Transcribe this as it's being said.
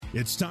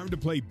It's time to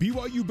play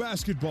BYU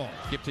basketball.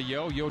 Skip to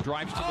Yo. Yo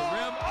drives to the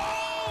rim.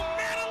 Oh,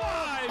 man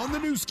alive! On the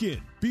new skin,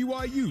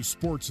 BYU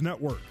Sports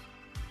Network.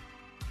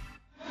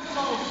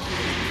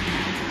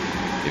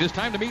 It is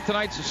time to meet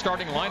tonight's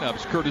starting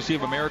lineups, courtesy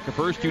of America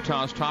First,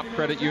 Utah's top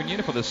credit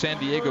union, for the San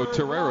Diego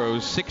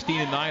Toreros.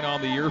 16-9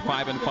 on the year,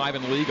 5-5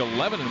 in league,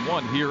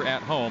 11-1 here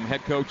at home.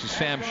 Head coach is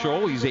Sam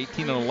Scholl. He's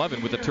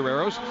 18-11 with the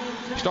Toreros.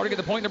 Starting at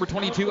the point, number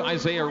 22,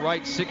 Isaiah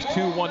Wright,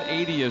 6'2",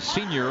 180, a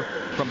senior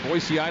from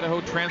Boise, Idaho,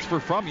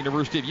 transfer from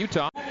University of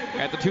Utah.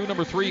 At the 2,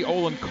 number 3,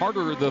 Olin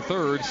Carter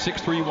III,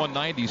 6'3",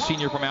 190,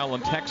 senior from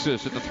Allen,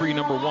 Texas. At the 3,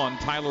 number 1,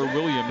 Tyler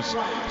Williams,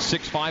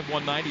 6'5",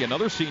 190,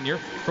 another senior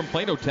from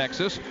Plano,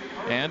 Texas.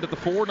 And at the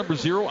 4, number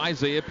 0,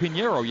 Isaiah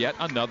Pinheiro, yet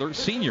another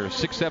senior,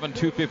 6'7",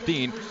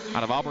 215,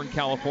 out of Auburn,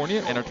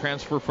 California, and a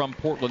transfer from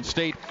Portland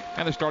State.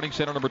 And the starting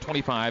center, number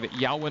 25,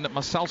 Yawin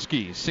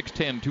Masalski,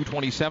 6'10",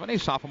 227, a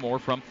sophomore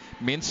from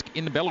Minsk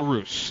in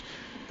Belarus.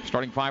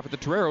 Starting 5 for the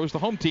Toreros, the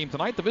home team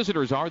tonight. The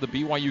visitors are the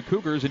BYU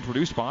Cougars,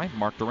 introduced by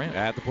Mark Durant.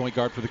 At the point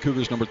guard for the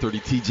Cougars, number 30,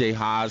 TJ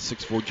Haas,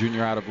 6'4",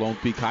 junior out of Lone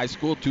Peak High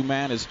School.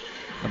 2-man is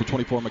number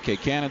 24, McKay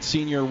Cannon,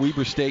 senior,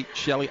 Weber State,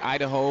 Shelley,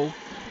 Idaho.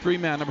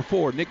 3-man, number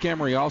 4, Nick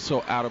Emery,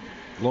 also out of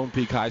Lone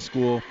Peak High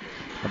School.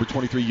 Number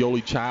 23,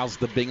 Yoli Childs,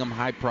 the Bingham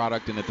High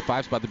product. And at the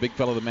 5 spot, the big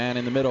fellow, the man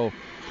in the middle,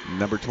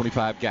 number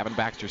 25, Gavin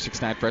Baxter,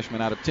 6'9",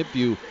 freshman out of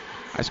Timpview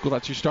High School.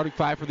 That's your starting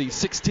 5 for the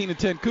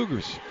 16-10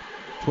 Cougars.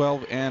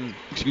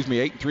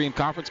 8-3 in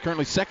conference.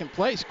 Currently second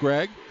place,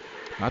 Greg.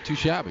 Not too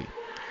shabby.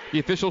 The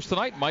officials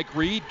tonight, Mike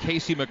Reed,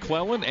 Casey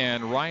McClellan,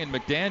 and Ryan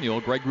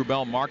McDaniel. Greg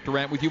Wrubell, Mark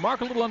Durant with you.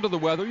 Mark, a little under the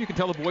weather. You can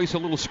tell the voice a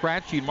little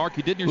scratchy. And Mark,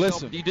 you did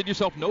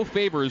yourself no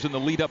favors in the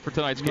lead up for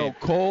tonight's game. No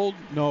cold,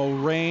 no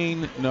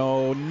rain,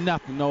 no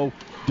nothing. No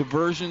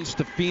diversions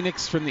to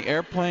Phoenix from the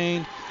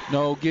airplane.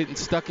 No getting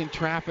stuck in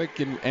traffic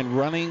and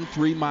running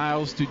 3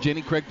 miles to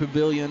Jenny Craig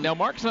Pavilion. Now,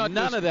 Mark's not.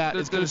 None of that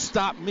is going to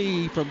stop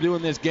me from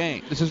doing this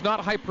game. This is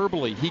not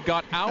hyperbole. He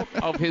got out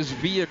of his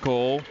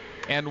vehicle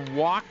and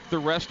walked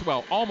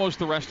almost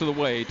the rest of the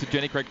way to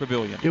Jenny Craig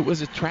Pavilion. It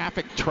was a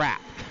traffic trap.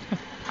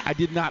 I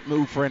did not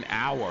move for an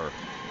hour,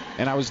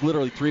 and I was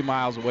literally 3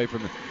 miles away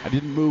from it. I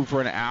didn't move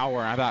for an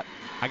hour. I thought,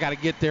 I got to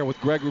get there with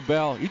Greg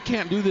Wrubell. He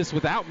can't do this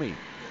without me.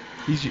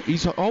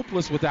 He's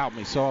hopeless without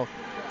me, so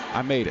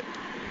I made it.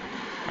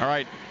 All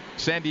right,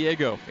 San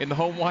Diego in the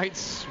home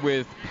whites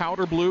with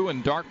powder blue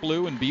and dark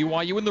blue, and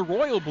BYU in the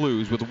royal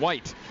blues with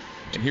white.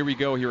 And here we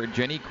go here at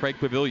Jenny Craig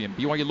Pavilion.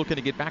 BYU looking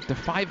to get back to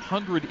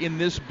 500 in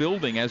this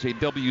building as a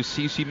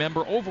WCC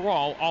member.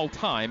 Overall, all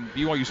time,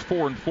 BYU's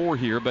 4-4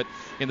 here, but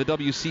in the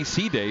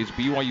WCC days,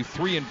 BYU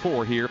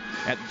 3-4 here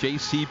at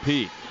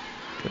JCP.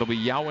 It'll be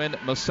Yawin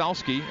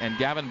Masalski and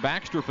Gavin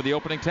Baxter for the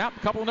opening tap. A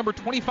couple of number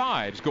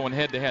 25s going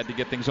head-to-head to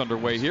get things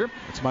underway here.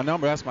 It's my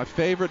number. That's my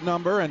favorite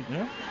number. And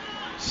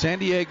San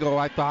Diego,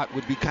 I thought,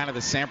 would be kind of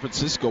the San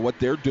Francisco, what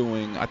they're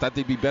doing. I thought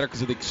they'd be better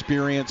because of the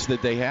experience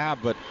that they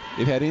have, but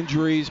they've had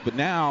injuries. But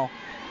now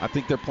I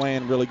think they're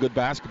playing really good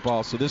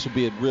basketball, so this will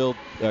be a real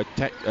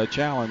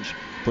challenge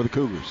for the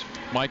Cougars.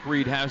 Mike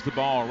Reed has the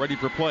ball ready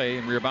for play,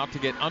 and we're about to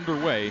get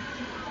underway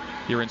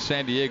here in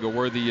San Diego,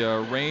 where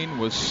the rain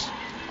was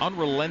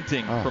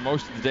unrelenting for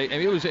most of the day. I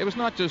mean, it was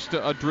not just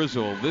a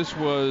drizzle. This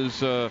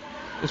was a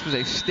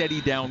steady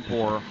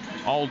downpour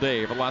all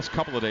day for the last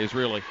couple of days,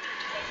 really.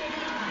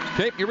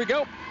 Okay, here we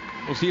go.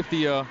 We'll see if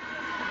the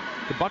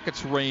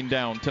buckets rain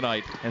down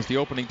tonight as the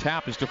opening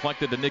tap is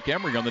deflected to Nick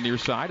Emery on the near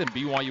side, and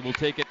BYU will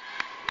take it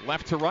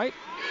left to right,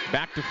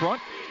 back to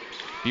front.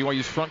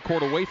 BYU's front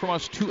court away from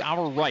us to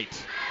our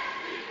right.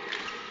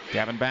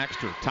 Gavin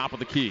Baxter, top of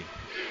the key.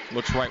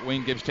 Looks right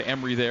wing, gives to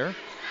Emery there.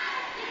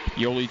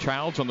 Yoli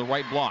Childs on the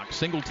right block.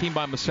 Single team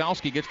by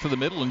Masalski, gets to the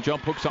middle and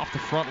jump hooks off the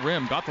front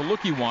rim. Got the look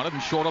he wanted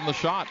and short on the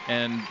shot.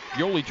 And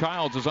Yoli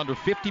Childs is under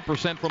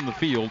 50% from the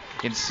field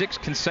in 6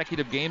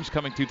 consecutive games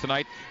coming to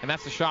tonight. And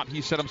that's the shot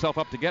he set himself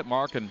up to get,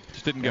 Mark, and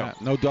just didn't go.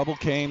 No double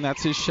came.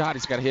 That's his shot.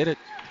 He's got to hit it.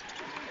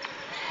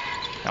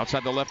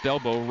 Outside the left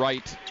elbow,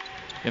 right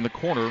in the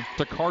corner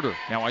to Carter.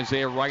 Now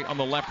Isaiah Wright on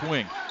the left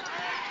wing.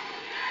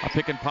 A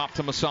pick and pop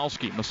to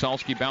Masalski.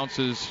 Masalski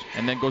bounces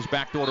and then goes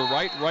back door to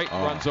right.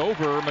 Runs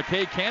over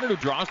McKay Cannon, who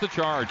draws the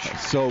charge.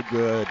 So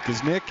good,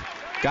 because Nick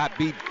got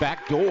beat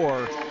back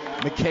door.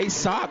 McKay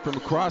saw it from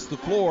across the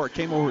floor,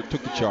 came over and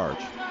took the charge.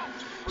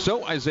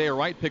 So Isaiah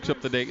Wright picks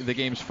up the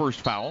game's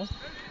first foul.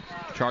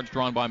 Charge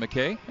drawn by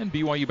McKay, and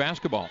BYU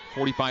basketball.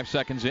 45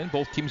 seconds in.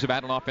 Both teams have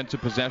had an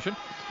offensive possession.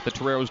 The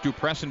Toreros do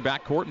press in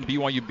backcourt, and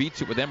BYU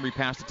beats it with Emery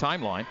past the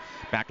timeline.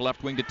 Back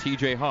left wing to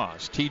TJ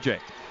Haas. TJ,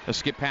 a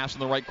skip pass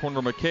in the right corner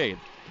of McKay.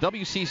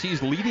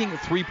 WCC's leading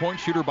three-point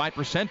shooter by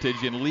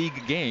percentage in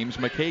league games,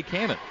 McKay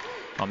Cannon.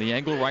 On the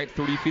angle right,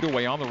 30 feet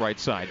away on the right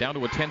side. Down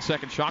to a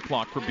 10-second shot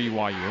clock for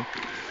BYU.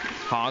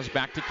 Haas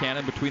back to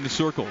Cannon between the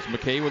circles.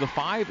 McKay with a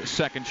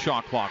 5-second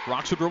shot clock.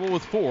 Rocks a dribble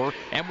with 4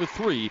 and with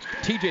 3.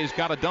 TJ's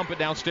got to dump it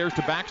downstairs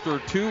to Baxter.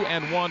 2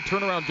 and 1.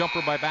 Turnaround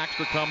jumper by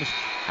Baxter comes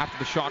after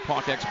the shot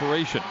clock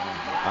expiration.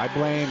 I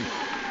blame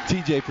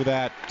TJ for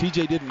that.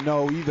 TJ didn't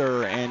know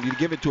either, and you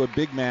give it to a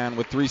big man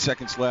with 3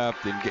 seconds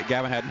left, and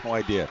Gavin had no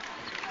idea.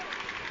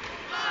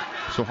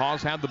 So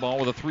Haas had the ball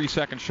with a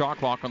 3-second shot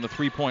clock on the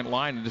three-point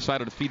line and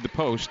decided to feed the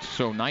post.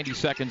 So 90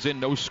 seconds in,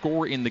 no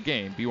score in the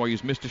game.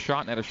 BYU's missed a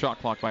shot and had a shot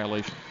clock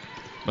violation.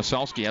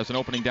 Masalski has an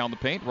opening down the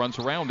paint, runs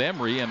around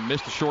Emery and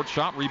missed a short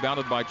shot,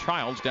 rebounded by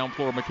Childs, down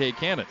floor McKay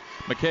Cannon.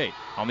 McKay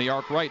on the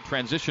arc right,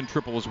 transition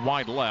triple is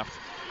wide left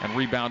and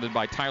rebounded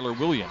by Tyler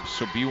Williams.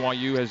 So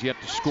BYU has yet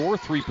to score,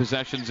 3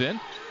 possessions in.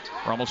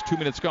 We're almost 2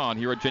 minutes gone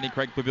here at Jenny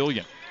Craig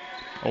Pavilion.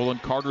 Olin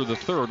Carter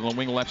III on the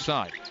wing left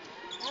side.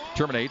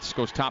 Terminates,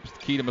 goes top of the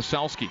key to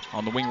Masalski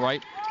on the wing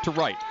right to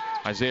right.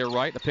 Isaiah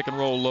Wright, a pick and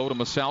roll low to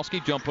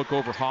Masalski. Jump hook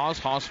over Haas.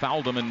 Haas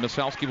fouled him, and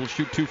Masalski will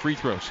shoot 2 free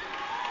throws.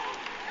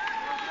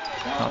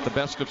 Not the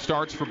best of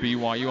starts for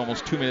BYU.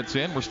 Almost 2 minutes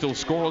in. We're still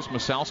scoreless.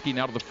 Masalski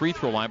now to the free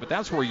throw line, but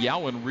that's where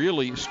Yowen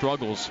really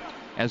struggles,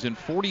 as in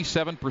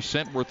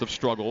 47% worth of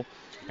struggle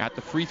at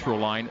the free throw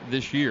line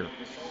this year.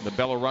 The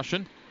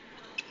Belarusian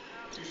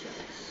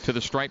to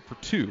the stripe for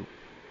 2.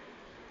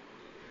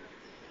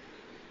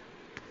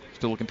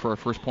 Still looking for our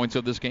first points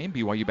of this game.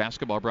 BYU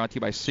basketball brought to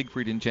you by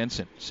Siegfried and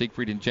Jensen.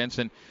 Siegfried and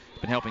Jensen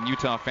have been helping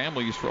Utah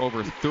families for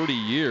over 30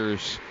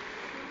 years.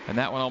 And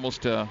that one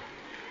almost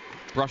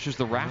brushes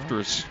the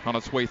rafters on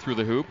its way through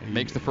the hoop.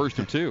 Makes the first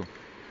of 2.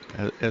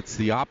 It's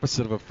the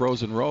opposite of a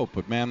frozen rope,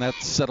 but man,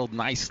 that's settled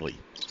nicely.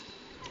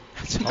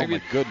 Oh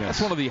my goodness.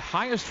 That's one of the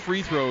highest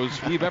free throws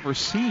we've ever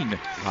seen.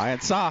 High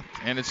and soft.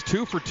 And it's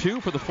 2 for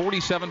 2 for the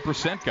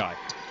 47% guy.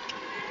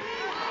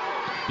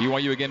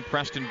 BYU again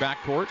pressed in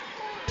backcourt.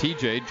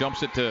 TJ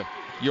jumps it to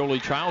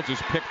Yoli Childs,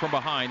 who's picked from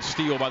behind.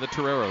 Steal by the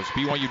Toreros.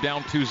 BYU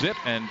down 2-zip,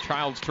 and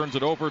Childs turns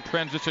it over.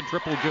 Transition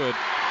triple good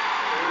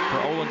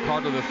for Olin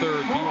Carter III.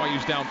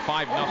 BYU's down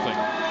 5-0.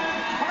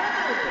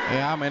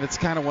 Yeah, man, it's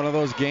kind of one of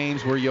those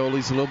games where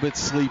Yoli's a little bit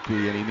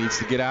sleepy, and he needs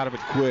to get out of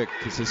it quick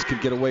because this could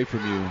get away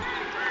from you.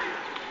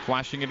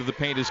 Flashing into the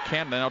paint is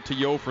Cannon, out to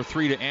Yo for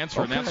 3 to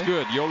answer, and that's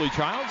good. Yoli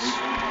Childs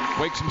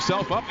wakes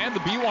himself up, and the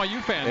BYU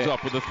fans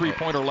up with a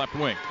 3-pointer left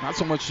wing. Not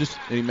so much just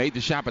that he made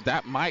the shot, but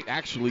that might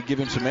actually give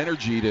him some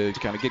energy to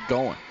kind of get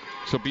going.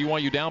 So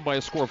BYU down by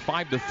a score of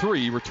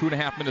 5-3. We're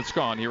 2.5 minutes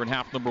gone here in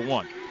half number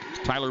 1.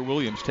 Tyler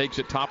Williams takes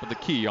it top of the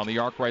key on the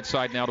arc right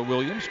side now to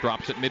Williams.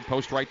 Drops it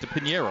mid-post right to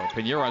Pinheiro.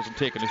 Pinheiro hasn't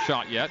taken a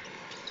shot yet.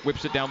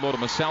 Whips it down low to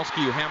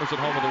Masalski, who hammers it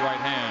home with the right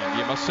hand.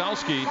 Yeah,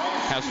 Masalski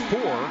has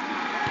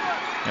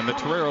 4, and the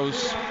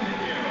Toreros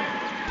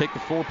take the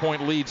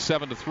 4-point lead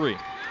 7-3.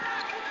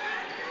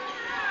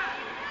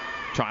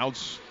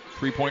 Childs,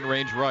 3-point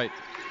range right.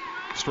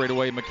 Straight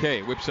away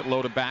McKay whips it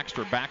low to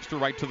Baxter. Baxter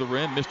right to the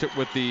rim. Missed it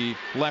with the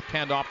left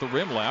hand off the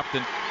rim left,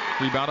 and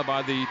rebounded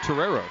by the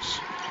Toreros.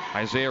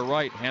 Isaiah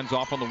Wright hands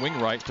off on the wing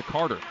right to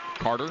Carter.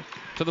 Carter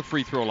to the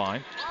free throw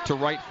line. To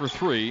Wright for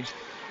 3.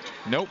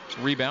 Nope.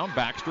 Rebound.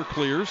 Baxter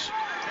clears.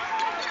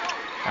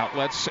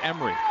 Outlets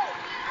Emery.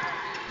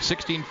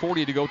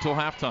 16:40 to go till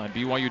halftime.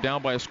 BYU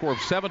down by a score of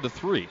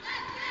 7-3.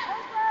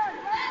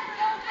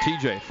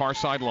 TJ, far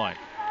sideline.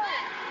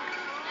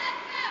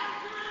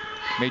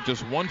 Made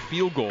just 1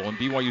 field goal in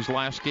BYU's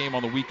last game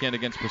on the weekend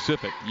against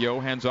Pacific. Yo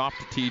hands off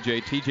to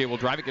TJ. TJ will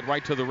drive it, get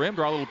right to the rim,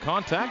 draw a little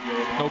contact.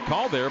 No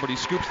call there, but he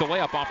scoops the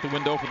layup off the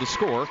window for the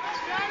score.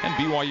 And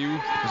BYU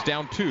is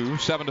down 2,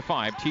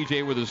 7-5.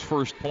 TJ with his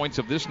first points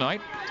of this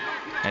night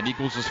and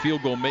equals his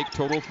field goal make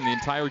total from the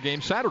entire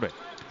game Saturday.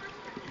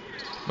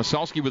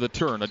 Masalski with a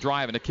turn, a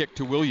drive, and a kick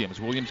to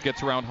Williams. Williams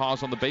gets around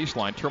Haas on the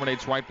baseline,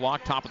 terminates right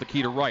block, top of the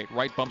key to Wright.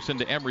 Wright bumps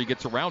into Emery,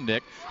 gets around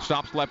Nick,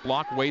 stops left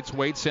block, waits,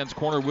 sends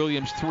corner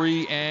Williams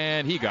 3,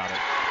 and he got it.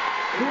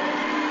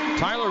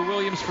 Tyler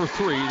Williams for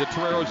 3. The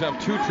Toreros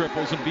have 2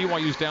 triples, and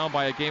BYU's down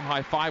by a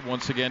game-high 5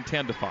 once again,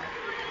 10-5.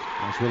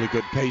 That's really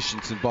good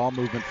patience and ball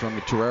movement from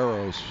the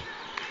Toreros.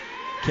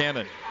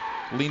 Cannon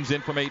leans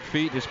in from 8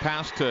 feet. His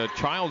pass to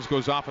Childs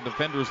goes off a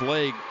defender's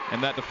leg,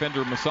 and that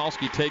defender,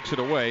 Masalski, takes it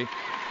away.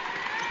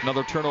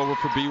 Another turnover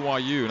for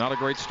BYU. Not a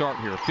great start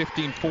here.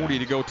 15:40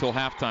 to go till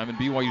halftime, and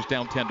BYU's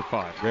down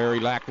 10-5. Very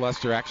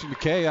lackluster. Actually,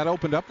 McKay had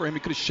opened up for him. He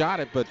could have shot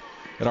it, but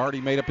had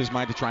already made up his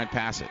mind to try and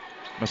pass it.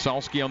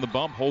 Masalski on the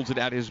bump, holds it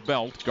at his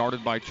belt,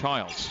 guarded by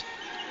Childs.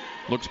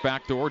 Looks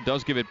backdoor,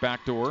 does give it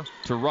backdoor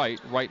to Wright.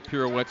 Wright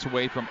pirouettes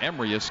away from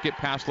Emery. A skip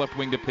pass left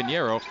wing to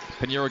Pinheiro.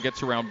 Pinheiro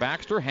gets around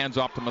Baxter, hands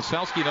off to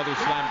Masalski. Another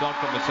slam dunk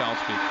from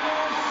Masalski.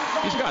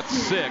 He's got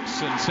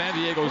 6, and San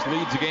Diego's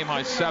leads a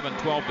game-high 7,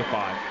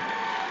 12-5.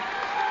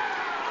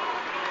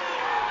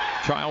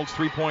 Childs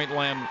 3-point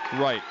land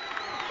right.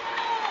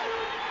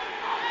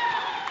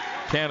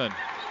 Cannon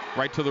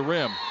right to the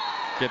rim.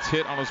 Gets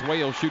hit on his way.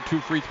 He'll shoot 2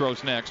 free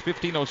throws next.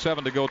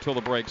 15:07 to go till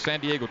the break. San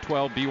Diego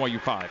 12,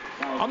 BYU 5.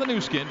 On the new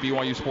skin,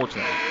 BYU Sports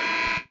Network.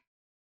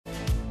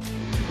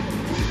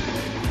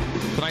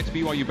 Tonight's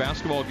BYU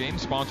basketball game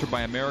sponsored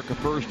by America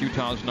First,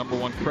 Utah's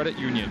 #1 credit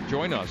union.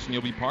 Join us and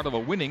you'll be part of a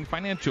winning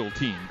financial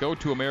team. Go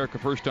to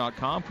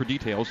AmericaFirst.com for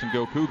details and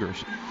go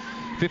Cougars.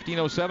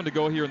 15:07 to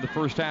go here in the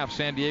first half.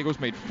 San Diego's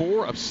made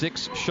 4 of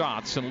 6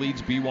 shots and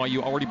leads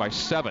BYU already by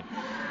 7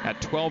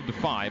 at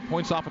 12-5.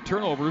 Points off of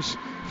turnovers,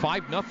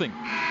 5-0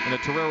 in the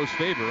Toreros'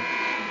 favor,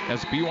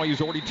 as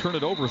BYU's already turned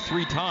it over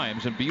 3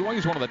 times. And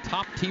BYU's one of the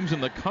top teams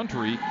in the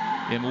country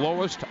in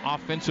lowest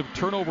offensive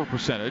turnover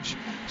percentage.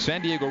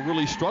 San Diego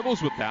really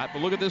struggles with that,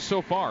 but look at this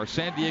so far.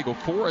 San Diego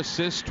 4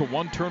 assists to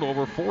 1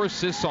 turnover, 4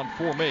 assists on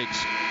 4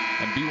 makes,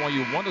 and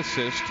BYU 1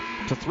 assist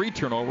to 3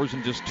 turnovers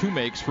and just 2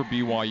 makes for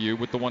BYU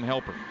with the 1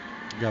 helper.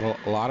 You got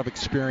a lot of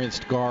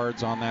experienced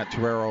guards on that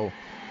Torero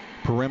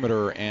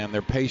perimeter, and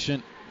they're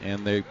patient,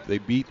 and they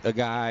beat a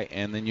guy,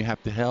 and then you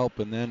have to help,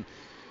 and then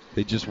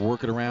they just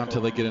work it around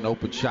until they get an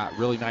open shot.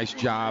 Really nice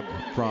job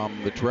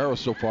from the Toreros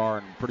so far,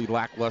 and pretty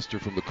lackluster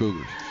from the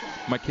Cougars.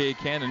 McKay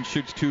Cannon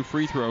shoots 2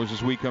 free throws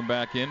as we come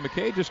back in.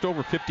 McKay just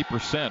over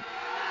 50%.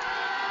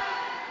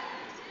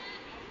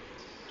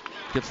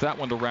 Gets that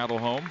one to rattle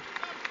home.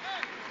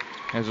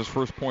 Has his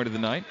first point of the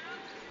night.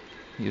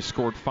 He has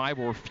scored 5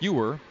 or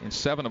fewer in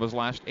 7 of his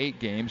last 8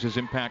 games. His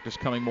impact is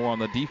coming more on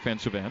the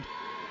defensive end.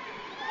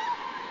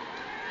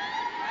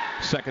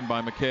 Second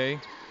by McKay.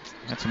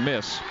 That's a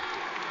miss.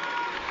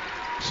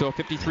 So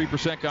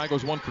 53% guy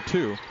goes 1 for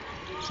 2.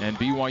 And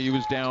BYU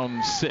is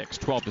down 6,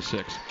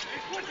 12-6.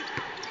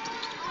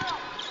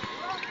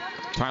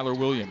 Tyler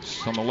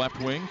Williams on the left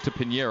wing to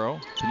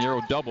Pinheiro.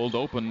 Pinheiro doubled,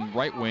 open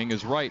right wing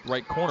is right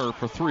corner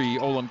for 3.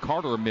 Olin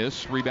Carter a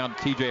miss. Rebound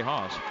to TJ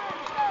Haas.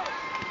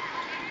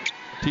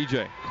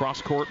 TJ,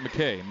 cross court,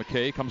 McKay.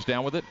 McKay comes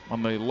down with it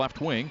on the left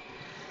wing.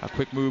 A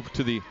quick move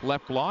to the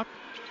left block.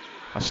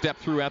 A step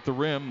through at the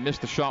rim,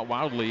 missed the shot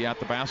wildly at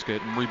the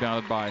basket, and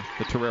rebounded by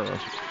the Toreros.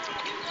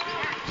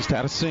 Just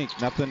out of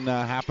sync, nothing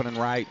happening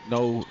right,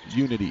 no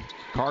unity.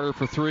 Carter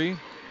for 3,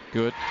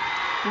 good.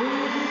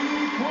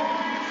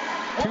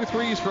 2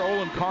 threes for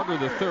Olin Carter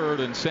the third,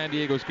 and San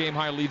Diego's game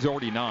high lead's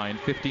already 9,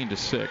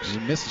 15-6.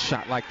 You miss a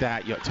shot like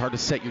that, it's hard to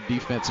set your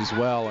defense as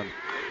well, and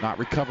not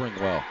recovering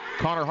well.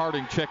 Connor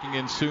Harding checking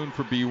in soon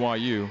for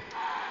BYU.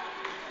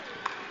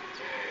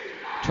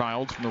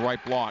 Childs from the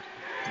right block.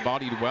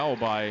 Bodied well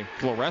by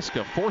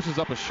Floresca. Forces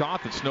up a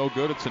shot that's no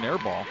good. It's an air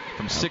ball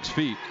from 6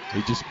 feet.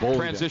 He just bowled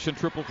Transition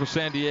triple for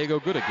San Diego.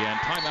 Good again.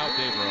 Timeout,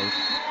 Dave Rose.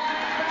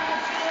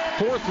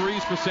 4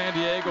 threes for San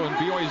Diego, and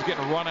BYU's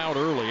getting run out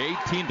early.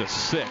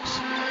 18-6.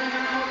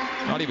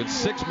 Not even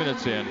 6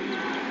 minutes in.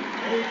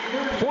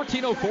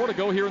 14:04 to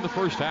go here in the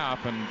first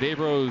half, and Dave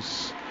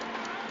Rose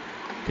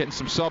getting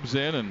some subs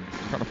in and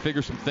trying to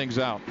figure some things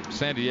out.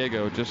 San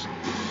Diego just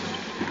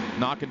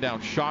knocking down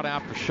shot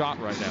after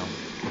shot right now.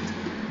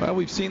 Well,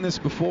 we've seen this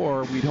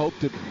before. We'd hoped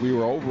that we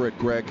were over it,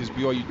 Greg, because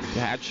BYU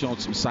had shown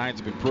some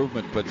signs of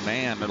improvement. But,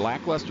 man, a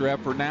lackluster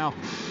effort now.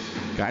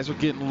 Guys are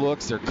getting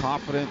looks. They're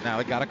confident. Now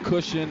they got a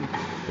cushion.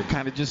 They're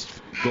kind of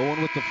just going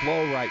with the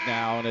flow right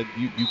now. And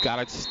you got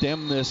to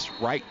stem this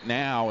right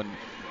now and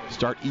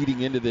start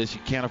eating into this. You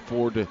can't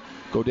afford to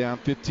go down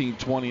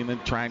 15-20 and then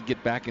try and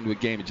get back into a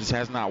game. It just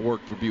has not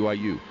worked for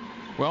BYU.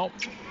 Well,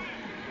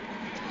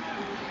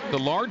 the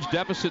large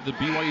deficit that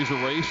BYU's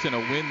erased in a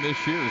win this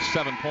year is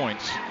 7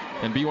 points.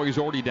 And BYU's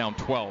already down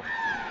 12.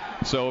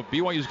 So if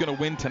BYU's going to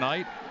win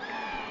tonight,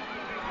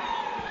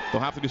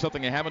 they'll have to do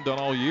something they haven't done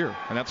all year.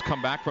 And that's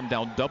come back from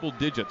down double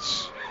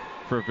digits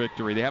for a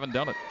victory. They haven't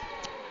done it.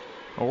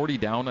 Already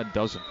down a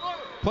dozen.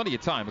 Plenty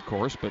of time, of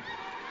course, but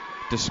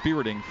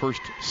dispiriting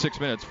first 6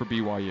 minutes for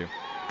BYU.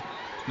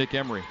 Nick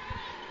Emery.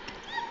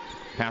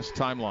 Past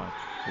the timeline.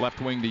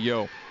 Left wing to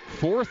Yo.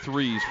 4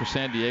 threes for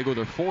San Diego.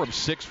 They're 4 of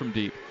 6 from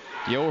deep.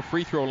 Yo, a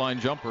free throw line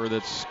jumper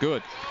that's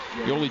good.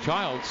 Yoli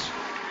Childs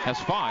has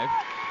 5,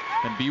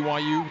 and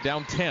BYU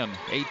down 10,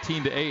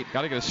 18-8.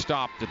 Got to get a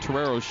stop. The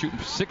Toreros shooting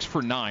 6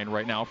 for 9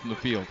 right now from the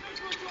field.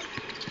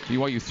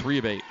 BYU 3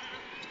 of 8.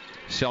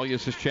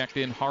 Celius has checked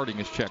in. Harding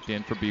has checked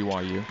in for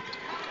BYU.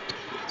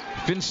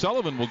 Finn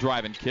Sullivan will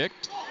drive and kick.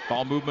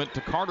 Ball movement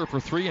to Carter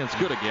for 3, and it's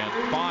good again.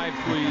 5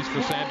 threes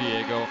for San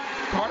Diego.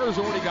 Carter's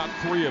already got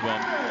 3 of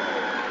them.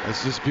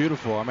 It's just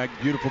beautiful. I mean,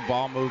 beautiful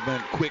ball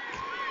movement, quick.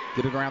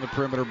 Get it around the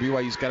perimeter.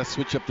 BYU's got to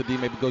switch up the D,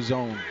 maybe go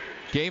zone.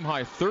 Game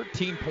high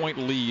 13-point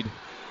lead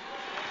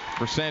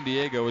for San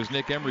Diego as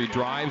Nick Emery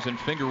drives and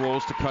finger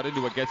rolls to cut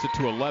into it, gets it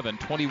to 11.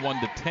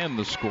 21-10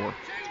 the score.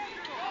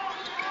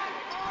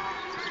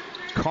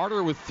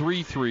 Carter with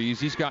 3 threes.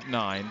 He's got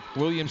 9.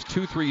 Williams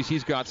 2 threes.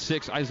 He's got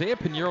 6. Isaiah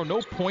Pinheiro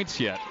no points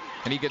yet,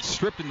 and he gets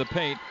stripped in the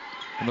paint.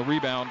 And the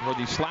rebound, or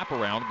the slap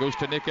around, goes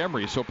to Nick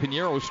Emery. So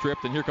Pinheiro is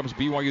stripped, and here comes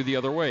BYU the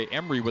other way.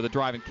 Emery with a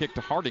drive and kick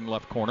to Harding,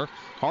 left corner.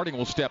 Harding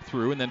will step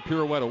through and then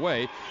pirouette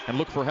away and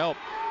look for help.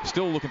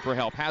 Still looking for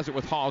help. Has it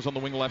with Hawes on the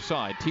wing left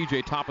side.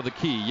 TJ top of the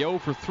key. Yo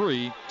for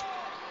 3.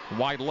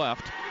 Wide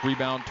left.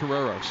 Rebound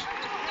Toreros.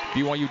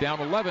 BYU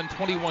down 11,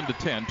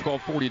 21-10.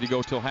 12:40 to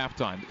go till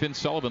halftime. Finn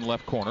Sullivan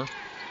left corner.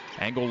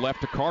 Angle left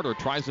to Carter.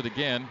 Tries it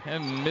again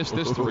and missed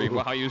this 3.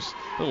 Wow, he's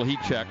a little heat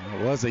check.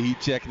 It was a heat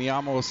check, and he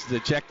almost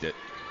checked it.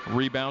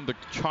 Rebound to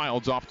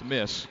Childs off the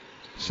miss.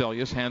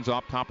 Celius hands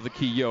off top of the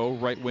key. Yo,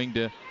 right wing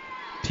to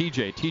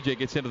TJ. TJ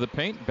gets into the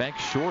paint.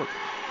 Banks short.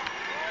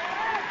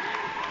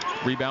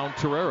 Rebound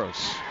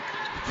Toreros.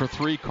 For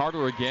 3,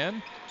 Carter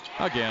again.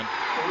 4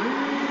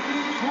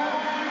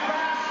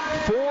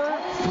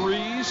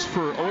 threes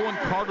for Olin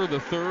Carter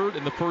III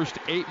in the first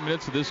 8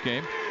 minutes of this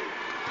game.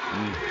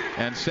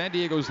 And San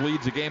Diego's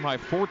leads a game high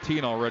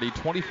 14 already,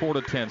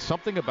 24-10.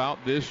 Something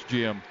about this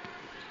gym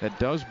that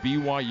does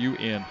BYU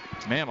in.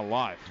 Man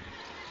alive.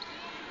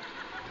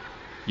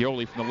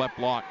 Yoli from the left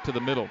block to the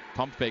middle.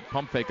 Pump fake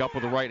up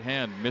with the right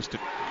hand. Missed it.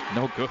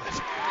 No good.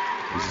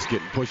 He's just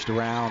getting pushed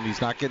around.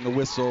 He's not getting the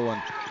whistle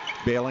and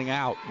bailing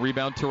out.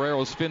 Rebound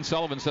Toreros. Finn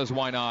Sullivan says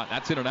why not.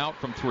 That's in and out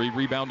from 3.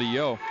 Rebound to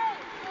Yo.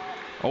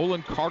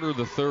 Olin Carter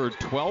III,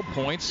 12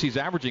 points. He's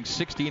averaging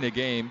 16 a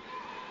game.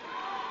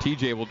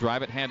 TJ will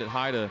drive it, hand it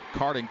high to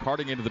Carding.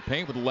 Carding into the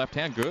paint with the left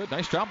hand. Good.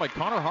 Nice job by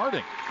Connor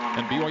Harding.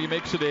 And BYU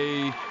makes it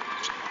a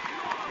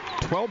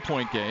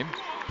 12-point game,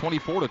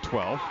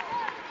 24-12.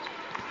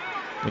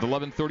 With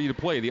 11:30 to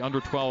play, the under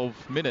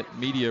 12-minute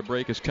media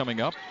break is coming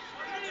up.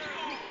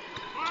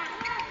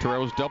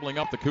 Torero's doubling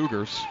up the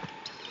Cougars.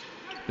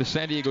 The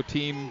San Diego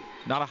team,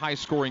 not a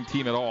high-scoring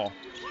team at all.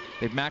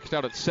 They've maxed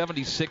out at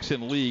 76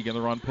 in league, and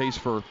they're on pace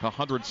for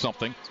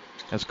 100-something.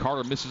 As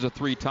Carter misses a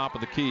 3 top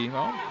of the key.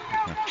 Well,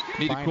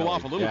 need to cool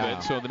off a little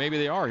bit, so maybe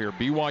they are here.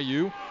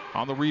 BYU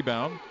on the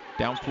rebound.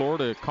 Down floor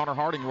to Connor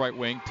Harding, right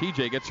wing.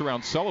 TJ gets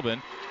around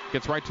Sullivan,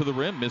 gets right to the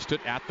rim, missed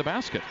it at the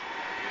basket.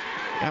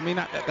 I mean,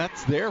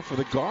 that's there for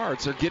the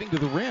guards. They're getting to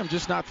the rim,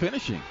 just not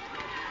finishing.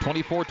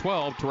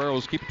 24-12.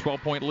 Toreros keep a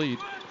 12-point lead.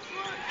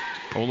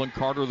 Olin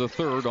Carter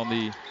III on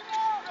the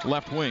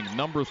left wing.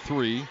 Number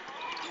 3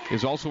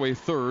 is also a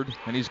third,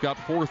 and he's got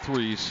 4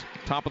 threes.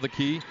 Top of the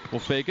key, will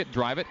fake it,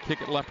 drive it,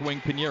 kick it left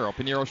wing Pinheiro.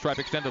 Pinheiro stripe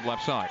extended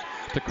left side.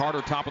 To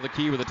Carter, top of the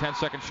key with a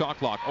 10-second shot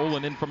clock.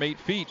 Olin in from 8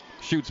 feet.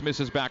 Shoots,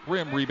 misses back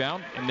rim,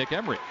 rebound, and Nick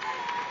Emery.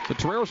 The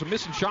Toreros are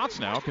missing shots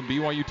now. Can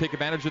BYU take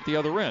advantage at the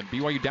other end?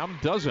 BYU down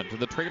a dozen to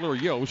the trailer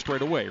Yo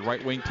straight away.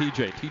 Right wing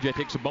TJ. TJ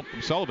takes a bump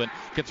from Sullivan.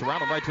 Gets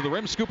around him right to the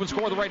rim. Scoop and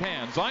score with the right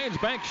hand. Zions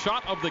Bank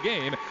shot of the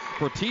game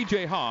for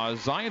TJ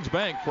Haas. Zions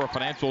Bank for a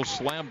financial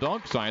slam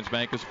dunk. Zions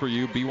Bank is for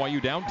you.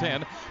 BYU down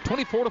 10,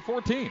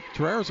 24-14.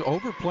 Toreros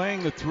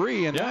overplaying the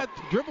 3, and that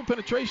dribble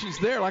penetration's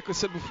there. Like I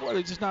said before,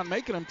 they're just not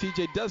making them.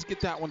 TJ does get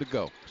that one to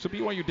go. So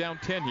BYU down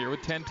 10 here with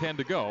 10-10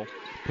 to go.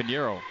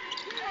 Pinheiro.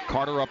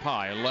 Carter up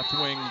high, left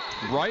wing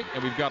right,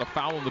 and we've got a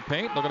foul in the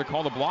paint. They're going to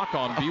call the block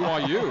on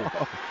BYU.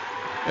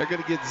 They're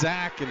going to get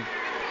Zach, and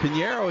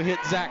Pinheiro hit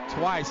Zach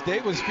twice.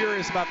 Dave was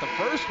furious about the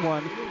first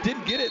one,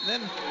 didn't get it,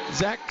 and then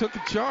Zach took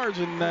a charge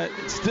and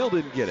still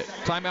didn't get it.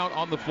 Timeout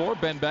on the floor.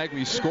 Ben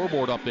Bagley's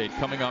scoreboard update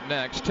coming up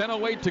next.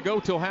 10:08 to go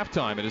till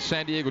halftime. It is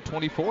San Diego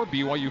 24,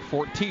 BYU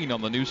 14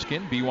 on the new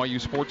skin, BYU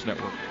Sports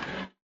Network.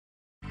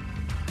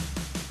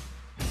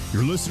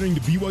 You're listening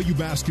to BYU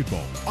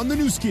Basketball on the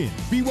new skin,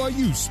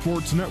 BYU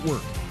Sports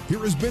Network.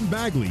 Here is Ben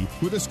Bagley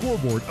with a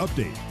scoreboard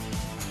update.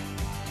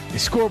 A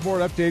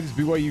scoreboard update is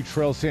BYU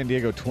trails San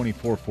Diego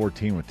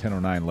 24-14 with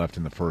 10:09 left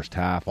in the first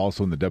half.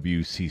 Also in the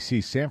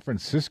WCC, San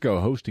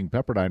Francisco hosting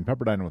Pepperdine.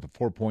 Pepperdine with a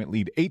 4-point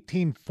lead,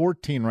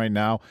 18-14 right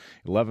now,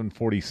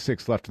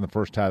 11:46 left in the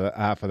first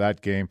half of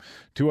that game.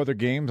 2 other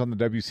games on the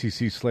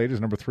WCC slate is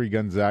number 3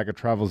 Gonzaga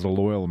travels to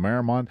Loyola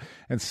Marymount,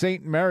 and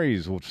St.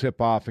 Mary's will tip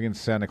off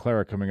against Santa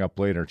Clara coming up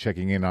later.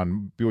 Checking in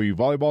on BYU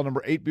volleyball,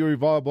 number 8 BYU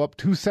volleyball up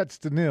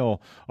 2-0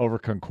 over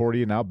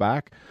Concordia. Now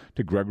back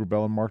to Greg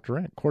Wrubell and Mark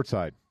Durant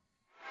courtside.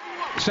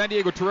 San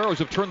Diego Toreros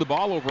have turned the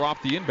ball over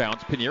off the inbounds.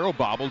 Pinheiro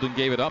bobbled and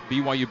gave it up.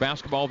 BYU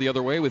basketball the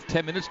other way with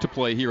 10 minutes to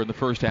play here in the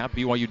first half.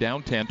 BYU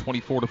down 10,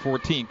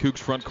 24-14. Cougs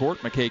front court.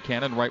 McKay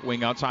Cannon right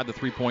wing outside the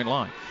three-point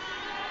line.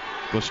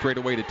 Goes straight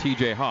away to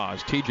TJ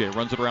Haas. TJ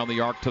runs it around the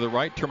arc to the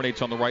right,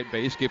 terminates on the right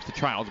base, gives to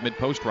Childs,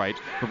 mid-post right.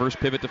 Reverse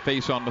pivot to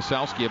face on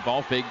Masowski. A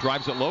ball fake,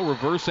 drives it low,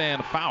 reverse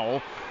and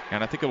foul.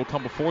 And I think it will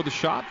come before the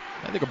shot.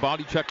 I think a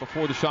body check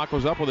before the shot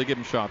goes up, or they give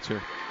him shots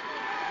here.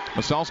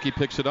 Masowski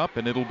picks it up,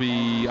 and it'll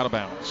be out of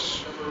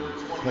bounds.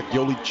 Like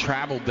Yoli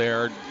traveled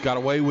there, got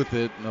away with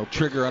it. No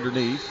trigger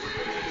underneath.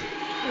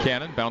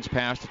 Cannon bounce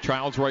pass to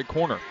Childs right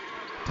corner.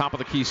 Top of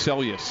the key,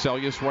 Celius.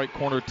 Celius right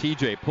corner,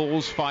 TJ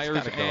pulls,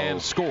 fires,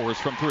 and scores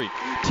from 3.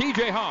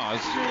 TJ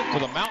Haas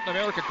with a Mountain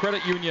America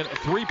Credit Union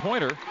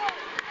three-pointer.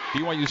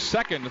 BYU's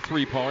second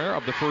three-pointer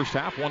of the first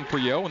half. One for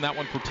Yo and that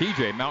one for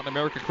TJ. Mountain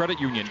America Credit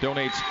Union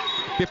donates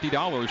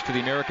 $50 to the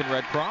American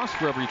Red Cross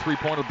for every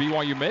three-pointer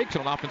BYU makes.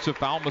 And an offensive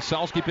foul,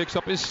 Masowski picks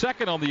up his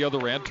second on the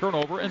other end.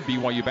 Turnover, and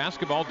BYU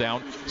basketball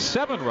down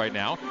 7 right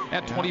now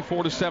at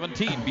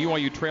 24-17.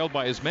 BYU trailed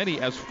by as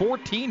many as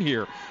 14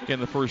 here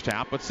in the first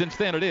half. But since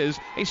then, it is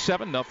a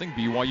 7-0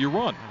 BYU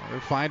run. They're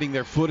finding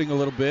their footing a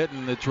little bit,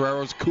 and the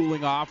Toreros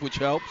cooling off, which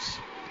helps.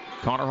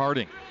 Connor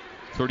Harding,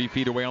 30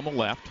 feet away on the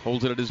left,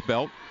 holds it at his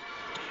belt.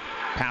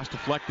 Pass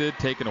deflected,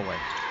 taken away.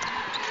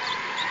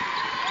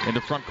 Into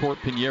front court,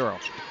 Pinheiro.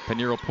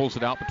 Pinheiro pulls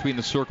it out between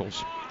the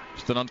circles.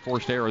 Just an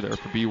unforced error there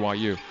for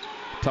BYU.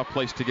 Tough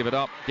place to give it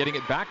up. Getting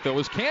it back, though,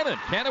 is Cannon.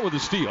 Cannon with a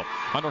steal.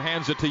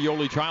 Underhands it to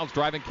Yoli Childs.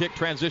 Driving kick,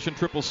 transition,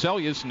 triple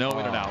Celius. No,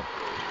 in and out.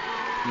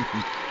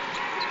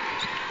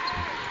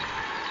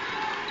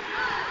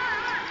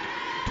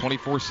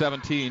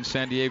 24-17.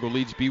 San Diego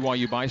leads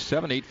BYU by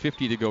 7.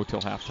 8:50 to go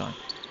till halftime.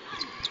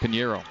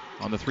 Pinheiro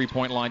on the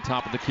three-point line,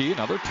 top of the key.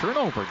 Another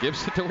turnover.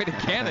 Gives it away to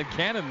Cannon.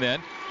 Cannon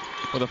then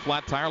with a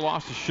flat tire,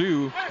 lost a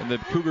shoe in the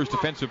Cougars'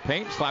 defensive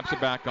paint, slaps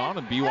it back on,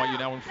 and BYU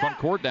now in front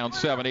court, down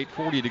 7.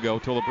 8:40 to go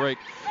till the break.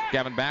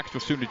 Gavin Baxter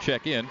soon to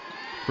check in.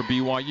 for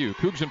BYU.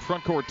 Cougs in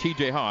front court,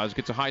 TJ Haas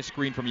gets a high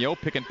screen from Yo,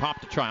 pick and pop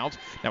to Childs.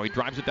 Now he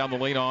drives it down the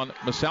lane on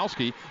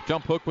Masalski.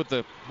 Jump hook with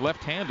the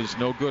left hand is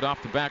no good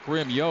off the back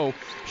rim. Yo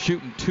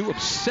shooting 2 of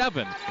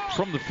 7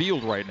 from the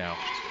field right now.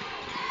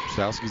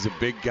 Masalski's a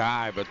big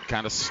guy, but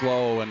kind of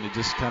slow, and he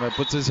just kind of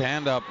puts his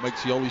hand up,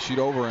 makes Yoli shoot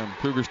over him.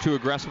 Cougars too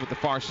aggressive at the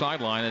far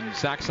sideline, and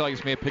Zach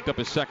Sellius may have picked up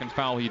his second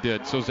foul. He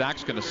did, so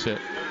Zach's going to sit.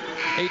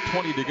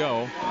 8:20 to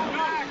go.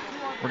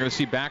 We're going to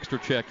see Baxter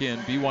check in.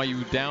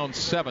 BYU down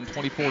 7,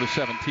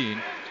 24-17.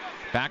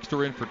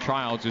 Baxter in for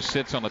Childs, who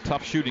sits on a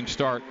tough shooting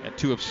start at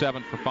 2 of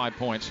 7 for 5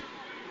 points.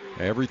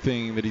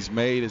 Everything that he's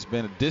made has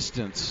been a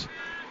distance.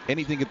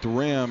 Anything at the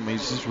rim,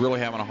 he's just really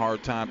having a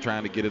hard time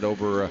trying to get it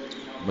over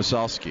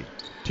Masalski.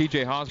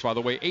 TJ Haas, by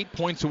the way, 8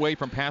 points away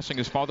from passing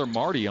his father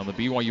Marty on the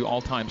BYU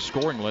all-time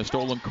scoring list.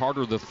 Olin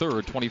Carter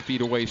III, 20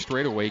 feet away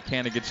straight away.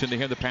 Cannon gets into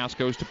him. The pass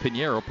goes to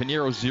Pinheiro.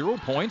 Pinheiro 0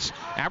 points,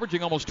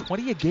 averaging almost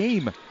 20 a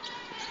game.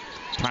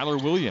 Tyler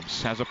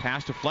Williams has a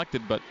pass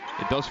deflected, but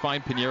it does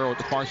find Pinheiro at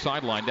the far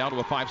sideline, down to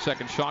a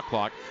 5-second shot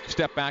clock.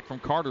 Step back from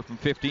Carter from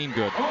 15,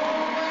 good.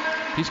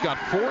 He's got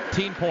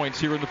 14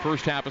 points here in the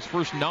first half. His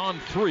first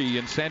non-3,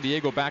 and San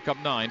Diego back up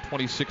 9,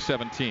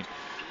 26-17.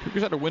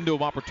 Cougars had a window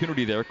of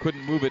opportunity there,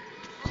 couldn't move it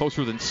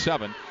closer than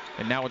 7,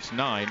 and now it's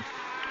 9.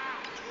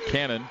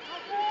 Cannon,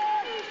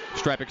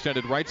 strap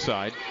extended right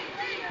side,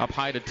 up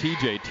high to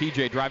TJ.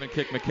 TJ driving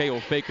kick, McKay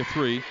will fake a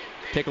 3,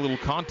 take a little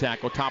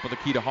contact, go top of the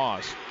key to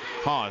Haas.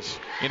 Haas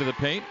into the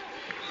paint,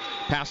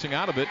 passing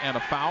out of it, and a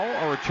foul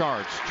or a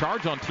charge.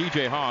 Charge on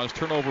TJ Haas,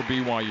 turnover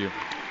BYU.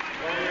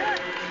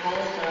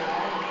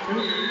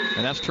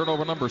 And that's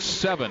turnover number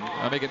 7.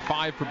 I make it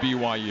 5 for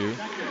BYU.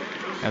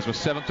 As with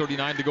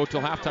 7:39 to go till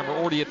halftime, we're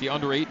already at the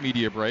under 8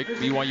 media break.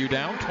 BYU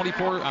down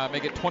 24,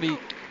 make it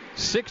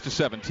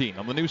 26-17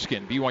 on the new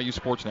skin, BYU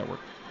Sports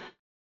Network.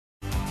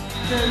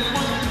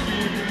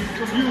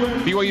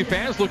 BYU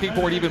fans looking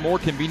for an even more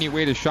convenient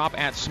way to shop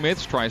at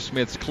Smith's. Try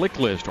Smith's Click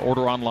List.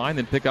 Order online,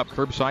 then pick up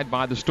curbside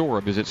by the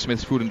store. Visit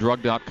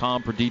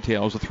smithsfoodanddrug.com for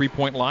details. The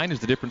three-point line is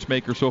the difference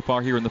maker so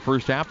far here in the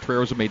first half.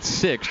 Toreros have made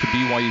 6 to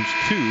BYU's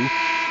 2.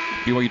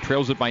 BYU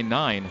trails it by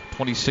 9,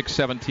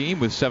 26-17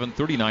 with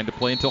 7:39 to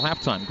play until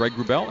halftime. Greg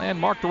Wrubell and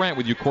Mark Durant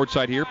with you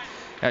courtside here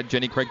at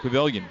Jenny Craig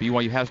Pavilion.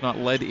 BYU has not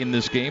led in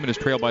this game and has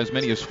trailed by as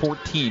many as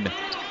 14.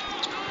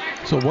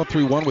 So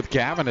 1-3-1 with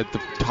Gavin at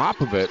the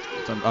top of it.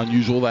 It's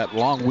unusual, that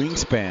long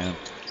wingspan.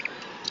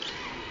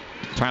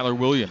 Tyler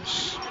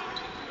Williams,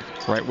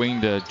 right wing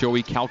to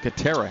Joey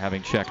Calcaterra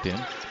having checked in.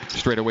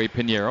 Straight away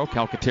Pinheiro.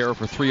 Calcaterra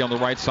for 3 on the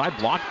right side.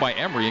 Blocked by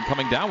Emery, and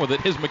coming down with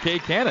it is McKay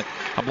Cannon.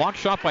 A block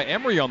shot by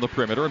Emery on the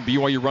perimeter, and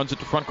BYU runs it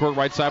to front court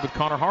right side with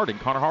Connor Harding.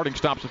 Connor Harding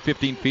stops at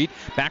 15 feet.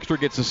 Baxter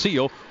gets a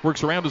seal,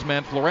 works around his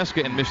man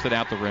Floresca, and missed it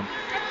out the rim.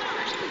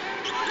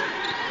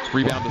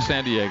 Rebound to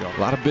San Diego.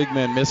 A lot of big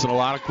men missing a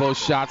lot of close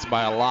shots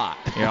by a lot.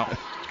 Yeah.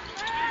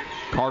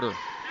 Carter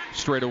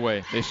straight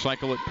away. They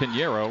cycle it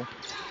Pinheiro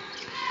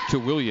to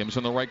Williams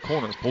in the right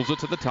corner. Pulls it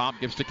to the top,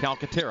 gives to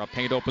Calcaterra.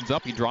 Paint opens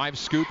up. He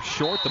drives, scoops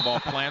short. The ball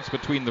plants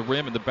between the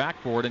rim and the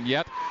backboard, and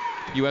yet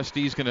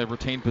USD is going to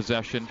retain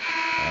possession.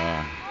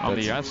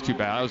 That's too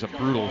bad. That was a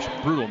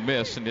brutal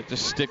miss, and it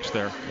just sticks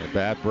there. A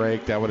bad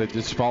break. That would have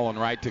just fallen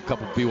right to a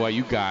couple of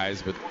BYU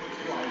guys, but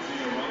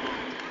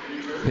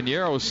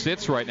Pinheiro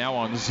sits right now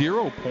on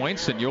 0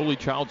 points, and Yoli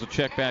Childs will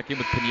check back in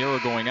with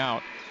Pinheiro going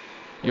out.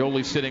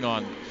 Yoli sitting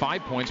on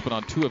 5 points, but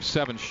on 2 of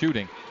 7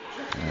 shooting.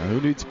 Who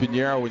needs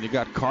Pinheiro when you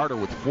got Carter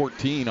with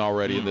 14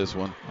 already in this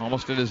one?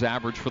 Almost at his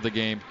average for the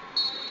game.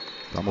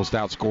 Almost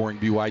outscoring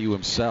BYU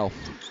himself.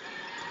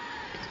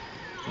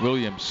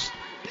 Williams,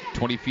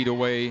 20 feet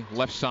away,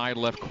 left side,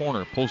 left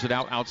corner. Pulls it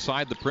out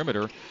outside the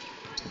perimeter.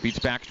 Beats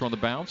Baxter on the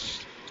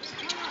bounce.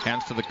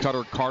 Hands to the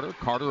cutter, Carter.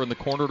 Carter in the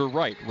corner to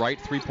right.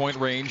 Right, three-point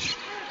range.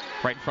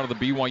 Right in front of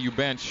the BYU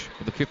bench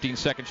with a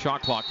 15-second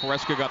shot clock.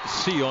 Floresca got the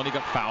steal, and he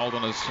got fouled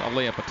on his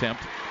layup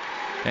attempt.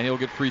 And he'll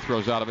get free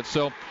throws out of it.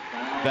 So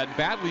that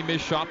badly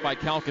missed shot by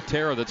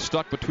Calcaterra that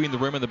stuck between the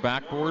rim and the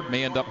backboard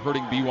may end up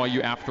hurting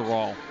BYU after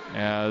all,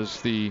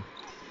 as the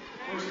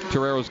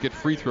Toreros get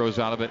free throws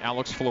out of it.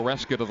 Alex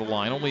Floresca to the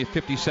line. Only a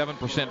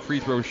 57% free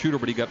throw shooter,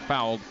 but he got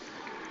fouled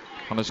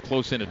on his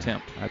close-in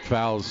attempt. That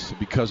foul's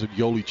because of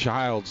Yoli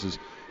Childs. As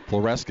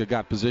Floresca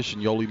got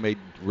position, Yoli made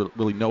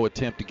really no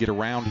attempt to get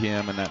around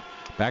him, and that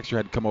Baxter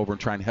had to come over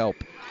and try and help.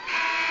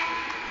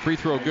 Free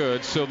throw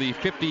good. So the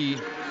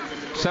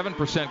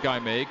 57% guy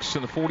makes,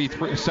 and the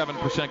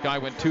 47% guy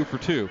went 2 for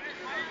 2.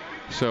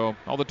 So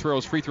all the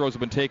Toreros free throws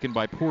have been taken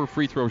by poor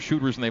free throw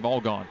shooters, and they've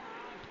all gone.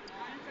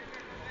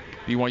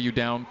 BYU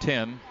down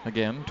 10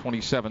 again,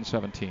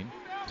 27-17.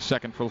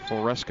 Second for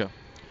Floresca.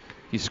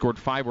 He scored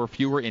 5 or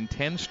fewer in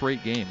 10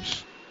 straight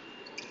games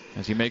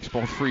as he makes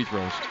both free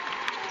throws.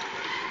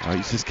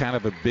 He's just kind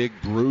of a big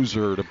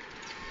bruiser to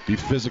be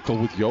physical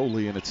with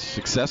Yoli, and it's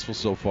successful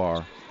so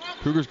far.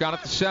 Cougars got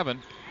it to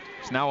 7.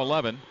 It's now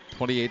 11,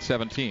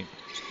 28-17.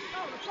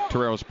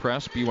 Toreros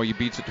press. BYU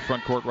beats it to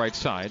front court right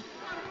side.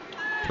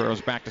 Toreros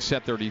back to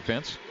set their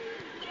defense.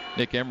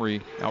 Nick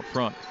Emery out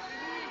front.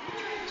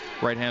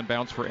 Right hand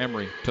bounce for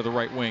Emery to the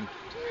right wing.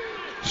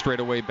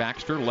 Straightaway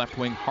Baxter, left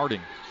wing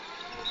Harding.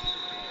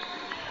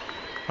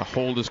 A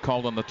hold is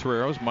called on the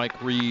Toreros.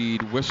 Mike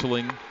Reed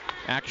whistling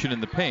action in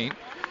the paint.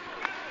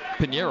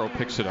 Pinheiro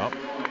picks it up.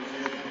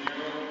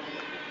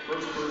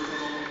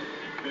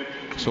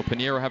 So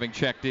Pinheiro, having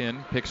checked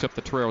in, picks up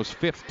the Toreros'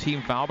 5th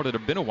team foul, but it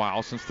had been a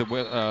while since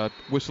the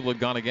whistle had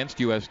gone against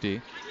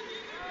USD.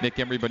 Nick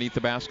Emery beneath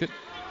the basket.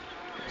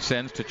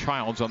 Sends to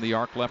Childs on the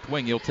arc left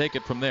wing. He'll take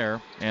it from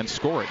there and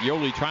score it.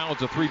 Yoli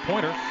Childs a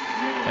three-pointer,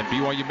 and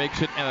BYU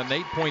makes it an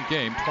 8-point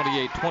game,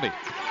 28-20.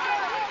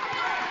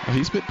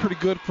 He's been pretty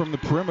good from the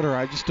perimeter.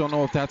 I just don't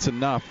know if that's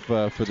enough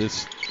for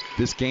this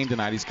game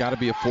tonight. He's got to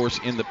be a force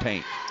in the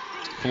paint.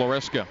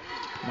 Floresca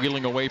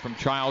wheeling away from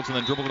Childs and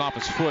then dribbled it off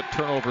his foot.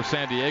 Turnover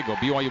San Diego.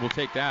 BYU will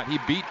take that. He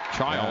beat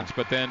Childs,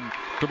 but then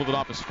dribbled it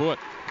off his foot.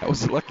 That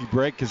was a lucky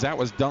break because that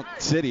was Dunk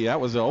City. That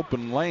was an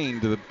open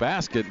lane to the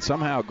basket, and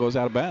somehow it goes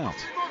out of bounds.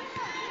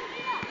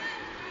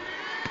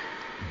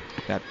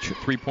 That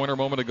three-pointer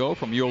moment ago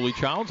from Yoli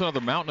Childs.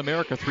 Another Mountain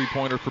America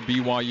three-pointer for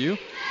BYU.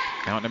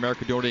 Mountain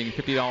America donating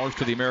 $50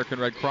 to the American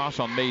Red Cross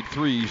on made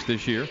threes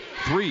this year.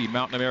 3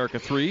 Mountain America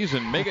threes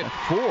and make it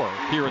 4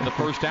 here in the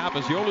first half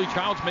as Yoli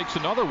Childs makes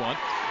another one.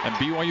 And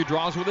BYU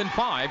draws within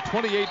 5,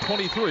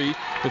 28-23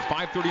 with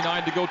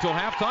 5:39 to go till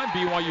halftime.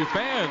 BYU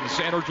fans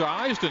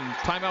energized and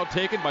timeout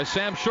taken by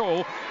Sam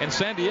Scholl and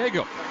San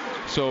Diego.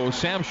 So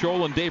Sam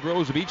Scholl and Dave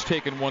Rose have each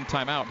taken one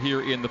timeout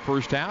here in the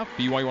first half.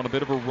 BYU on a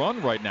bit of a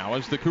run right now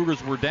as the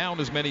Cougars were down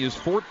as many as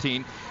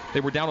 14. They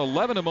were down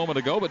 11 a moment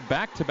ago, but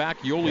back-to-back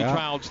Yoli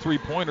Childs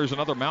three-pointers,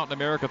 another Mountain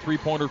America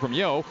three-pointer from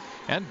Yo,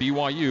 and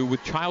BYU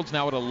with Childs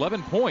now at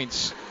 11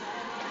 points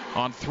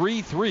on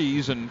 3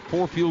 threes and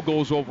 4 field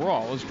goals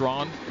overall has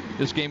drawn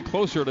this game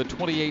closer to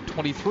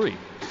 28-23.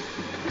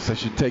 So I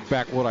should take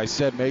back what I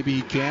said. Maybe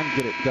he can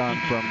get it done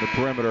from the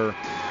perimeter.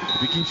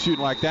 If he keeps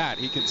shooting like that,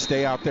 he can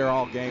stay out there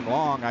all game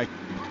long. I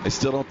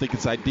still don't think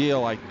it's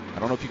ideal. I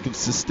don't know if you can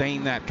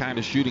sustain that kind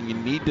of shooting. You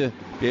need to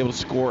be able to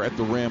score at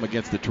the rim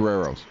against the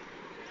Toreros.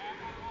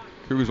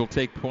 Cougars will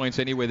take points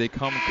any way they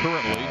come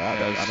currently.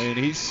 I mean,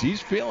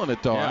 he's feeling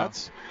it, though. Yeah.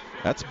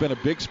 That's been a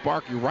big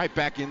spark. You're right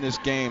back in this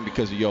game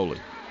because of Yoli.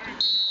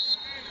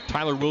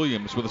 Tyler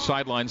Williams with a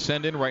sideline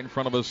send-in right in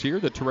front of us here.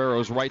 The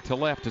Toreros right to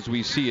left as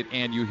we see it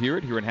and you hear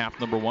it here in half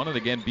number 1. And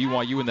again,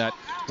 BYU in that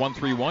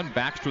 1-3-1.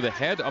 Baxter the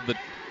head of the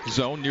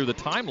zone near the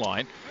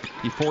timeline.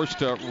 He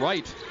forced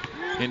right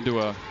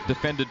into a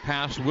defended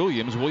pass.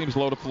 Williams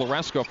low to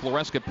Floresca.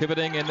 Floresca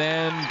pivoting and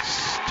then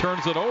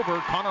turns it over.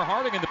 Connor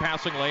Harding in the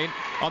passing lane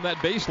on that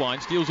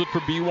baseline. Steals it for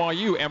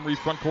BYU. Emery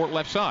front court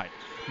left side.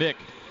 Nick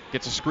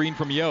gets a screen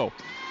from Yo.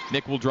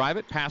 Nick will drive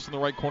it, pass in the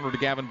right corner to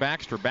Gavin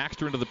Baxter.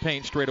 Baxter into the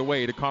paint, straight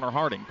away to Connor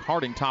Harding.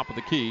 Harding top of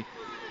the key,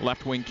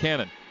 left wing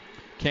Cannon.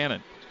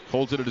 Cannon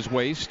holds it at his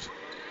waist.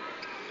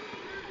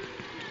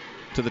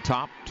 To the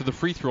top, to the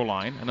free throw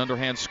line. An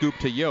underhand scoop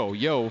to Yo.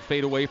 Yo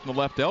fade away from the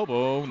left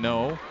elbow.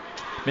 No.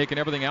 Making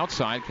everything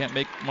outside, can't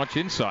make much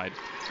inside.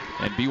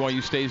 And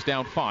BYU stays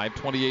down 5,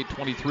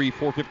 28-23,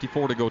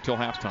 4:54 to go till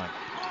halftime.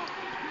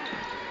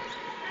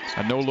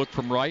 A no look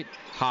from right,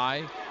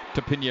 high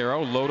to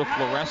Pinheiro, low to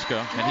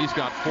Floresca, and he's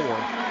got 4.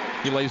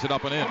 He lays it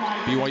up and in.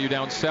 BYU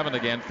down 7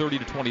 again,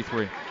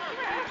 30-23.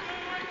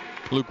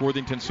 Luke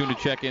Worthington soon to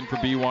check in for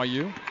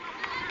BYU.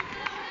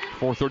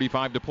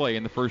 4:35 to play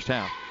in the first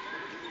half.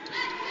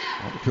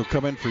 He'll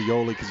come in for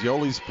Yoli because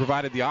Yoli's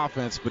provided the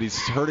offense, but he's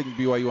hurting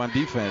BYU on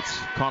defense.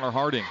 Connor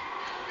Harding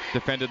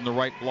defended in the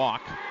right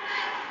block.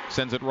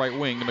 Sends it right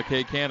wing to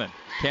McKay Cannon.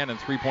 Cannon,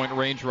 three-point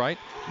range right.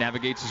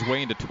 Navigates his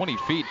way into 20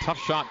 feet. Tough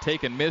shot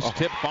taken, missed.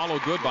 Tip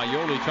followed good by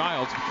Yoli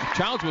Childs.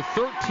 Childs with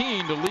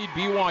 13 to lead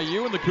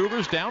BYU, and the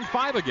Cougars down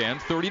 5 again,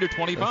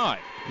 30-25.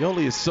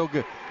 Yoli is so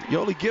good.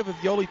 Yoli giveth,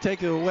 Yoli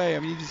take it away. I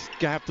mean, you just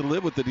have to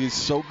live with it. He's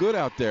so good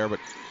out there, but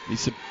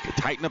needs to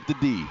tighten up the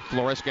D.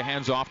 Floresca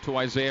hands off to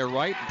Isaiah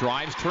Wright.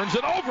 Drives, turns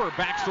it over.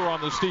 Baxter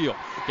on the steal.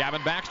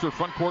 Gavin Baxter,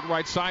 front court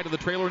right side of the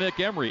trailer Nick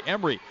Emery.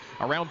 Emery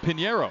around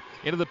Pinheiro.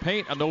 Into the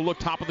paint. A no-look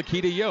top of the key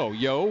to Yo.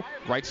 Yo,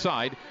 right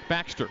side.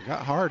 Baxter.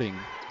 Got Harding.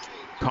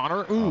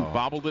 Connor,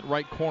 bobbled it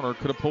right corner.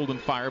 Could have pulled and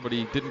fired, but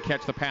he didn't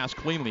catch the pass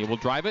cleanly. Will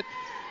drive it.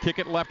 Kick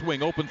it left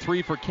wing. Open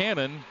 3 for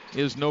Cannon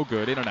is no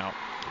good. In and out.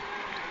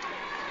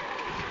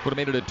 Would have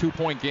made it a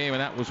 2-point game,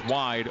 and that was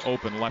wide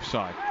open left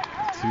side.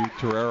 2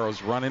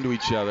 Toreros run into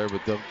each other,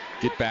 but they'll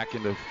get back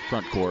into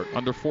front court.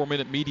 Under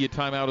 4-minute media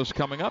timeout is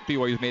coming up.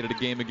 BYU's made it a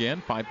game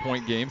again.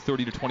 5-point game,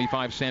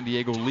 30-25. San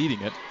Diego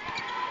leading it.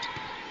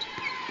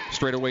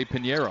 Straight away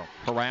Pinheiro,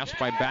 harassed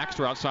by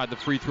Baxter outside the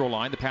free throw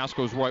line. The pass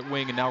goes right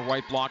wing and now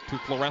right block to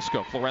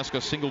Floresca.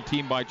 Floresca single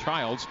team by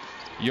Childs.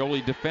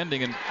 Yoli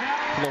defending, and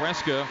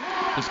Floresca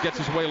just gets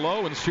his way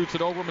low and shoots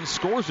it over him and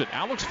scores it.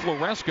 Alex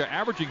Floresca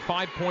averaging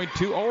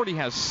 5.2, already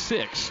has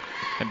 6.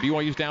 And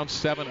BYU's down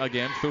 7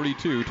 again,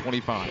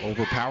 32-25.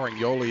 Overpowering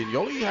Yoli, and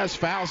Yoli has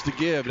fouls to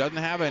give. Doesn't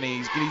have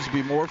any. He needs to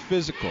be more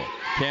physical.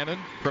 Cannon,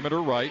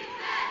 perimeter right.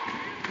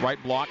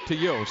 Right block to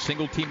Yo.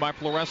 Single team by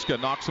Floresca.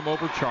 Knocks him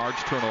over. Charge.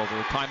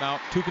 Turnover. Timeout.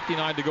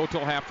 2:59 to go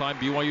till halftime.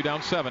 BYU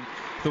down 7.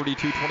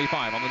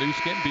 32-25 on the new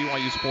skin.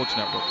 BYU Sports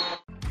Network.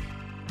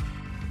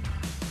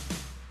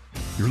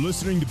 You're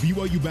listening to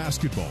BYU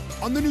Basketball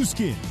on the new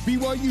skin,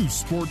 BYU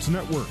Sports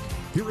Network.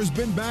 Here is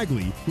Ben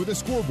Bagley with a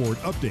scoreboard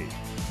update.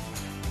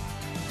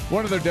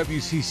 One other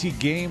WCC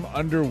game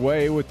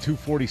underway with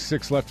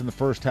 2:46 left in the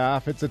first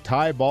half. It's a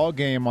tie ball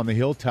game on the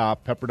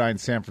Hilltop. Pepperdine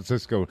San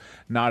Francisco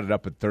knotted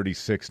up at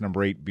 36.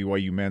 Number 8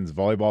 BYU men's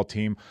volleyball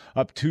team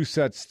up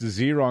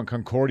 2-0 on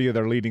Concordia.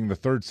 They're leading the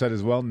third set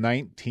as well,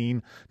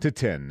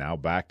 19-10. Now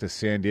back to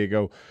San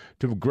Diego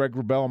to Greg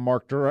Wrubell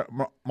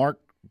and Mark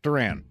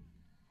Duran.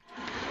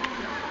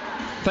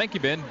 Thank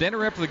you, Ben.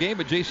 Dinner after the game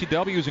at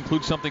JCW's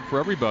includes something for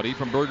everybody,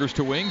 from burgers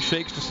to wings,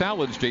 shakes to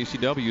salads.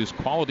 JCW's,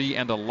 quality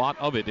and a lot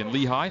of it in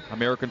Lehigh,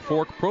 American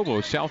Fork,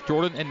 Provo, South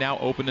Jordan, and now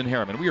open in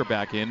Harriman. We are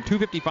back in.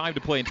 2:55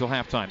 to play until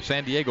halftime.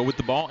 San Diego with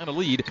the ball and a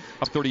lead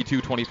of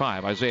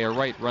 32-25. Isaiah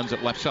Wright runs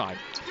it left side.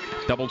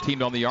 Double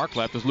teamed on the arc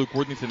left as Luke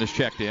Worthington is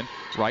checked in.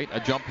 Wright,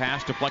 a jump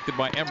pass deflected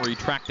by Emery,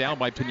 tracked down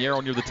by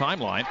Pinheiro near the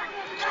timeline.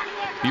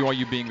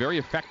 BYU being very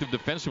effective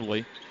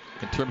defensively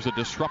in terms of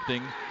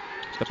disrupting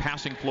the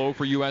passing flow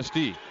for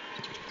USD.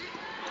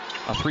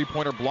 A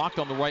three-pointer blocked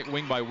on the right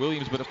wing by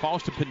Williams, but it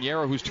falls to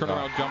Pinheiro, whose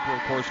turnaround jumper,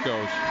 of course,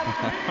 goes.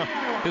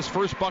 His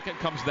first bucket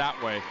comes that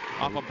way,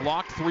 off a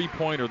blocked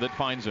three-pointer that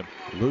finds him.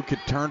 Luke had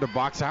turned to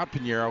box out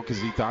Pinheiro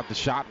because he thought the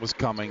shot was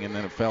coming, and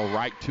then it fell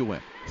right to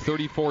him.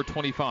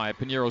 34-25.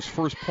 Pinheiro's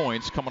first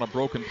points come on a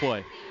broken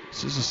play.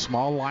 This is a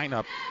small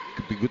lineup.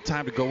 Could be a good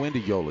time to go into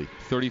Yoli.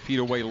 30 feet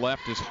away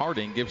left is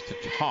Harding. Gives to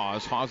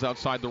Haas. Haas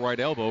outside the right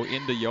elbow.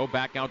 Into Yo.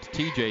 Back out to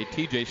TJ.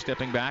 TJ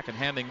stepping back and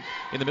handing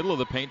in the middle of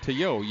the paint to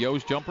Yo.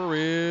 Yo's jumper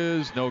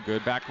is no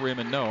good. Back rim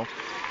and no.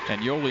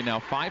 And Yoli now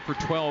 5 for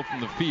 12 from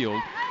the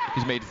field.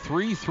 He's made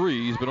 3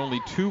 threes, but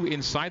only 2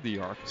 inside the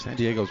arc. San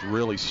Diego's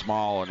really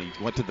small, and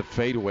he went to the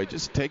fadeaway.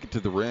 Just take it to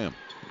the rim.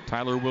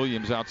 Tyler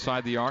Williams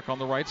outside the arc on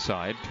the right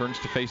side. Turns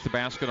to face the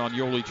basket on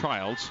Yoli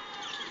Childs.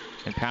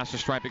 And pass the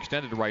stripe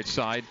extended to right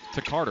side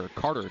to Carter.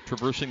 Carter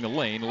traversing the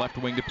lane, left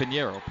wing to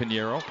Pinheiro.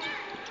 Pinheiro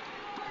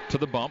to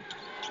the bump.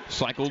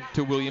 Cycled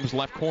to Williams'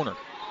 left corner.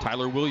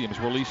 Tyler Williams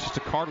releases to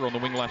Carter on the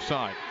wing left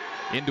side.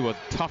 Into a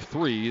tough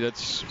three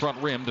that's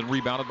front rimmed and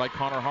rebounded by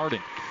Connor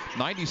Harding.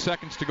 90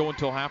 seconds to go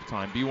until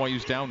halftime.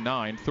 BYU's down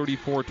 9,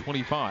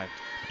 34-25.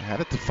 Had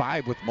it to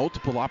 5 with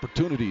multiple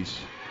opportunities.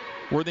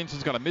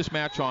 Worthington's got a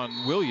mismatch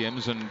on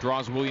Williams and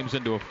draws Williams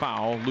into a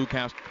foul. Luke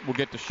will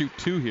get to shoot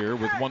 2 here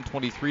with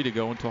 1:23 to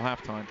go until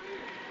halftime.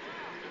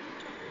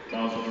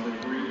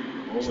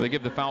 So they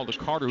give the foul to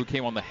Carter, who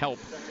came on the help.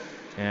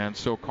 And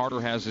so Carter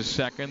has his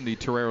second. The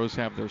Toreros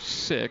have their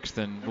 6th.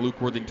 And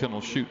Luke Worthington will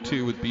shoot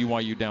 2 with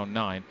BYU down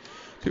 9.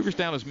 Cougars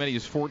down as many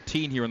as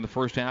 14 here in the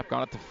first half.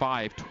 Got it to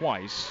 5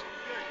 twice.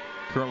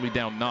 Currently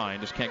down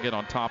 9. Just can't get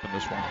on top in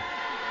this one.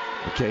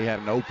 McKay had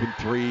an open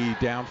 3,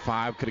 down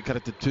 5, could have cut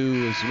it to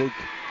 2 as Luke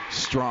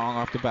strong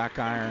off the back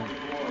iron.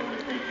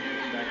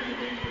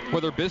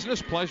 Whether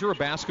business, pleasure, a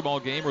basketball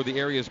game, or the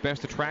area's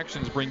best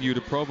attractions bring you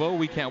to Provo,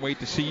 we can't wait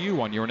to see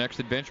you on your next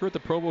adventure at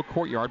the Provo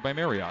Courtyard by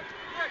Marriott.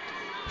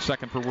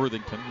 Second for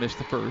Worthington, missed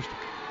the first.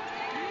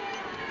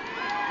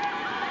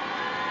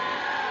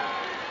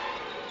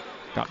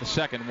 Got the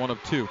second, 1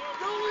 of 2.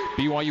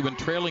 BYU been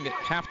trailing at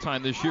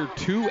halftime this year,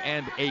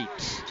 2-8.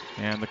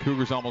 And the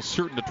Cougars almost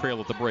certain to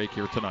trail at the break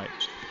here tonight.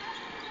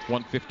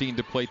 1:15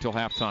 to play till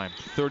halftime.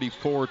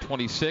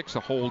 34-26, a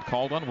hold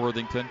called on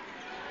Worthington.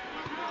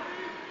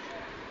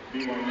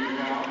 And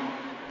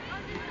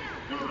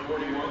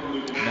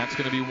that's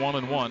going to be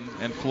 1-1.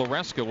 And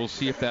Floresca will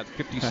see if that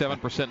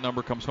 57%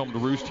 number comes home to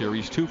roost here.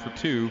 He's 2 for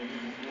 2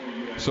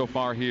 so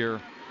far here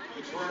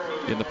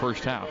in the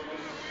first half.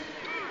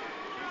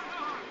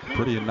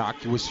 Pretty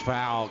innocuous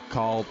foul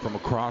called from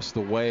across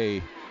the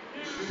way,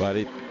 but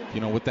it,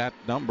 with that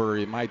number,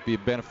 it might be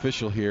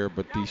beneficial here,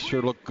 but he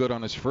sure looked good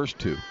on his first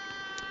 2.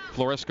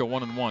 Floresca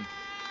 1-1.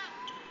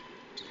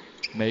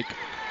 Make.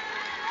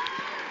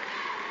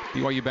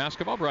 BYU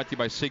basketball brought to you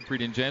by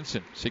Siegfried and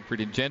Jensen.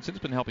 Siegfried and Jensen's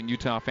been helping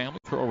Utah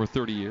families for over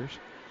 30 years.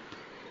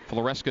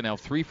 Floresca now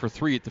 3 for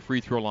 3 at the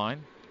free throw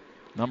line.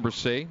 Numbers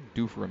say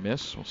due for a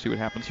miss. We'll see what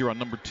happens here on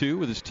number 2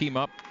 with his team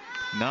up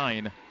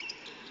 9.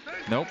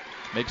 Nope.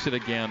 Makes it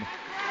again.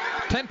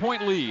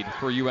 10-point lead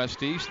for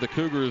USD. So the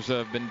Cougars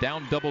have been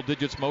down double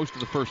digits most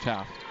of the first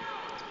half.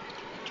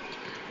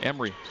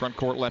 Emery, front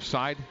court left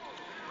side.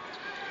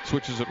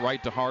 Switches it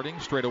right to Harding.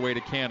 Straight away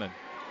to Cannon.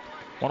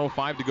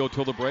 1:05 to go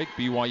till the break.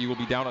 BYU will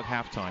be down at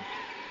halftime.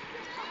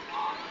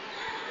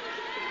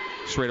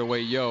 Straight away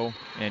Yo.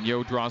 And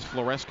Yo draws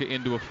Floresca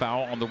into a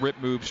foul on the rip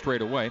move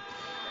straight away.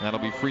 And that'll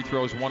be free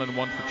throws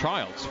 1-1 for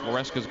Childs.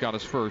 Floresca's got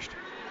his first.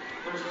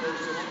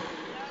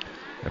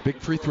 Big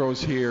free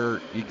throws here.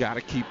 You got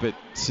to keep it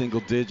single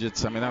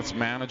digits. I mean, that's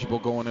manageable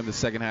going into the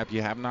second half.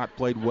 You have not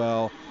played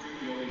well,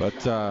 but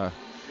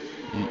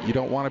you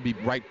don't want to be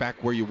right back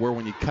where you were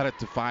when you cut it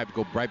to 5,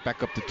 go right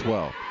back up to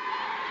 12.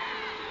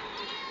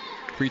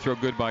 Free throw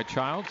good by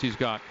Childs. He's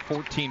got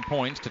 14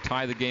 points to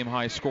tie the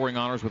game-high scoring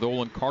honors with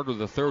Olin Carter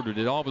III, who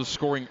did all of his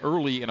scoring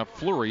early in a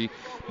flurry,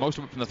 most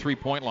of it from the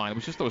three-point line. It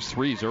was just those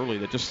threes early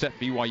that just set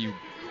BYU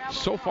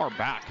so far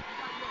back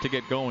to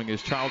get going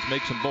as Childs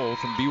makes them both,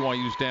 and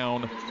BYU's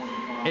down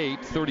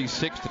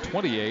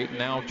 36-28.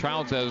 Now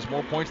Childs has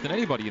more points than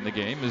anybody in the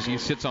game as he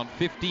sits on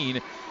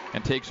 15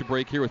 and takes a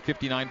break here with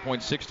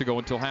 59.6 to go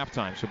until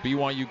halftime. So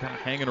BYU kind of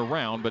hanging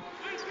around, but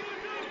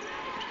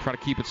try to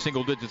keep it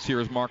single digits here,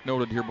 as Mark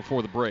noted here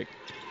before the break.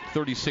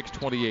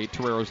 36-28,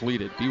 Toreros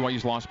lead it.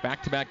 BYU's lost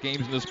back-to-back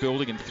games in this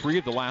building, and 3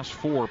 of the last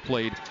 4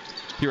 played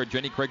here at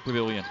Jenny Craig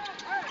Pavilion.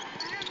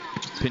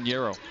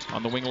 Pinheiro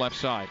on the wing left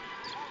side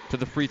to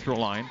the free throw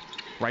line.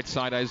 Right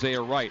side,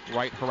 Isaiah Wright.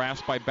 Wright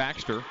harassed by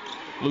Baxter.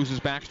 Loses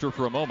Baxter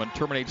for a moment.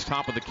 Terminates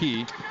top of the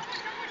key.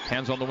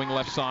 Hands on the wing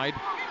left side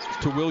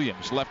to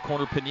Williams. Left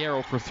corner,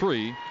 Pinheiro for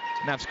 3. And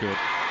that's good.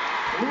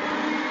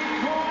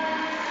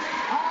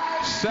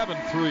 7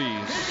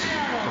 threes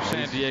for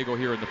San Diego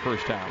here in the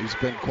first half. He's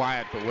been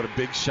quiet, but what a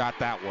big shot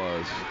that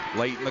was.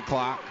 Late in the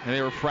clock. And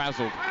they were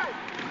frazzled.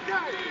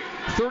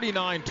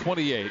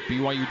 39-28.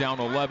 BYU down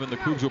 11. The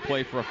Cougs will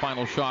play for a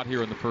final shot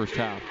here in the first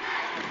half.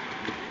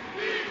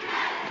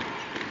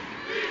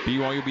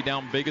 BYU will be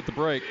down big at the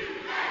break.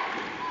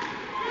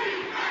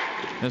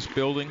 This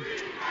building,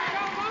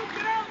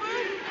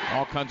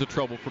 all kinds of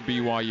trouble for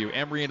BYU.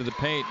 Emery into the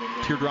paint.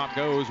 Teardrop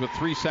goes with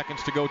 3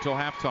 seconds to go till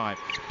halftime.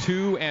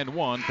 2 and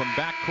 1 from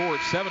backcourt.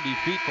 70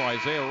 feet for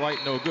Isaiah Wright.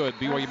 No good.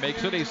 BYU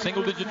makes it a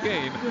single-digit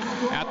game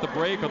at the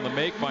break on the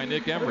make by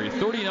Nick Emery.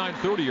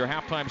 39-30, your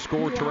halftime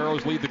score.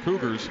 Toreros lead the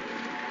Cougars.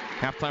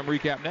 Halftime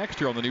recap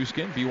next year on the new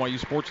skin, BYU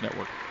Sports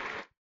Network.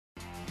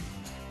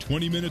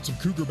 20 minutes of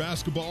Cougar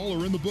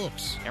basketball are in the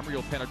books. Emery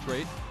will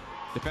penetrate.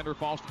 Defender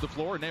falls to the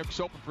floor. Nick's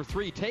open for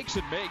 3. Takes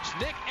and makes.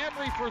 Nick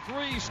Emery for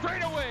 3.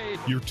 Straight away.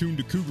 You're tuned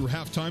to Cougar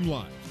Halftime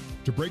Live.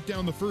 To break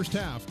down the first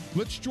half,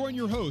 let's join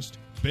your host,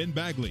 Ben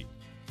Bagley.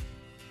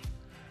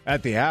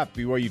 At the half,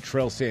 BYU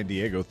trails San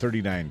Diego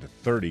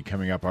 39-30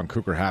 coming up on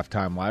Cougar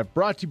Halftime Live.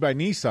 Brought to you by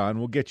Nissan.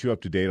 We'll get you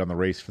up to date on the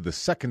race for the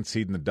second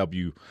seed in the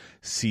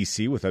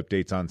WCC with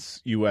updates on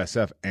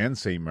USF and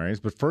St. Mary's.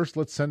 But first,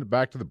 let's send it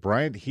back to the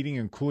Bryant Heating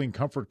and Cooling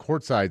Comfort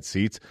courtside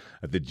seats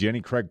at the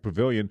Jenny Craig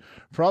Pavilion.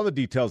 For all the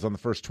details on the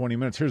first 20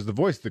 minutes, here's the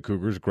voice of the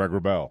Cougars, Greg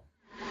Wrubell.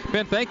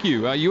 Ben, thank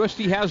you.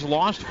 USD has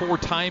lost 4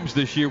 times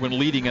this year when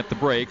leading at the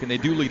break, and they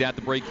do lead at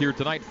the break here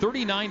tonight.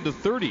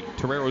 39-30.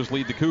 Toreros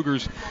lead the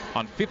Cougars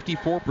on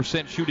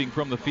 54% shooting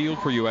from the field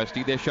for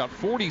USD. They shot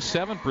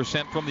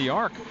 47% from the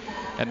arc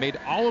and made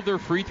all of their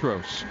free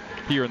throws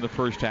here in the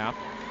first half.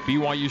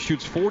 BYU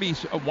shoots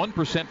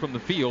 41% from the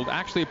field,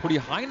 actually a pretty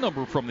high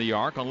number from the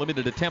arc on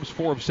limited attempts,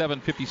 4 of 7,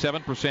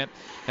 57%,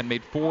 and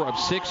made 4 of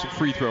 6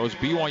 free throws.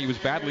 BYU was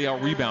badly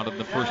out-rebounded in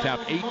the first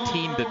half,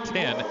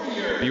 18-10.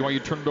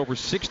 BYU turned it over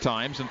 6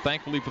 times, and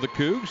thankfully for the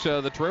Cougs,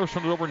 the Toreros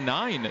turned it over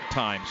 9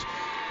 times.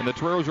 And the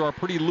Toreros are a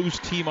pretty loose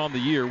team on the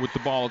year with the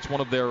ball. It's one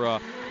of their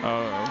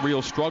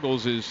real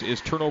struggles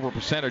is turnover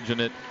percentage, and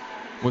it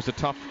was a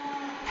tough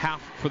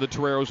half for the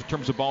Toreros in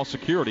terms of ball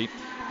security.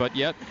 But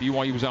yet,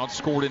 BYU was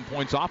outscored in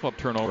points off of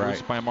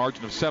turnovers by a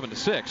margin of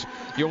 7-6.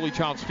 Yoli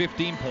Childs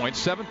 15 points,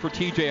 7 for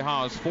TJ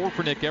Haas, 4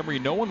 for Nick Emery.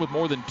 No one with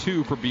more than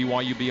 2 for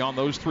BYU beyond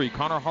those 3.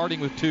 Connor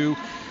Harding with 2,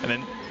 and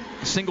then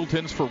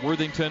singletons for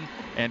Worthington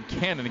and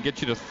Cannon to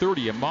get you to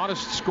 30. A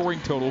modest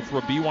scoring total for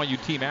a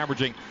BYU team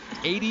averaging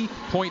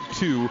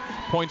 80.2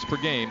 points per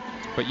game.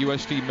 But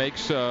USD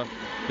makes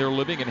their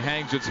living and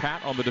hangs its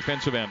hat on the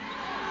defensive end.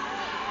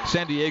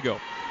 San Diego,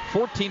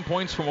 14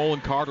 points from Olin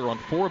Carter on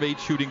 4 of 8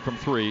 shooting from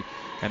 3.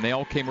 And they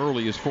all came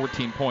early as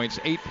 14 points.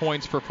 8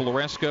 points for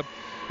Floresca.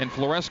 And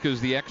Floresca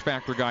is the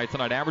X-Factor guy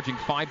tonight, averaging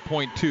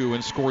 5.2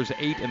 and scores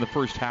 8 in the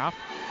first half.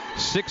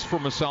 6 for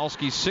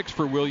Masalski, 6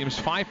 for Williams,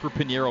 5 for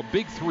Pinheiro.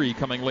 Big 3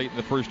 coming late in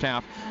the first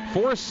half.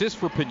 4 assists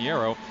for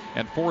Pinheiro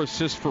and 4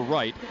 assists for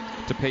Wright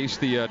to pace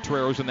the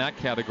Toreros in that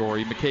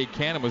category. McKay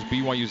Cannon was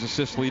BYU's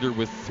assist leader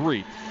with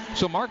 3.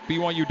 So, Mark,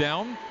 BYU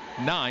down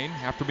 9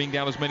 after being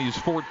down as many as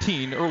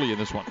 14 early in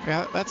this one.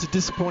 Yeah, that's a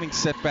disappointing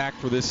setback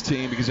for this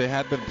team because they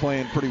had been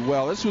playing pretty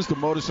well. This was the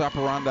modus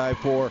operandi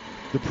for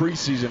the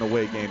preseason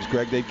away games,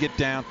 Greg. They'd get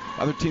down.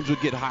 Other teams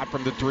would get hot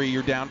from the 3.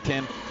 You're down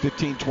 10,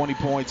 15, 20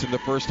 points in the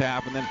first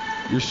half, and then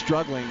you're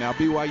struggling. Now,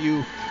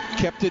 BYU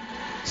kept it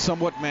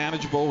somewhat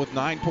manageable with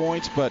 9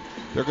 points, but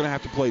they're going to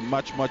have to play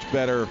much, much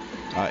better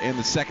in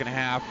the second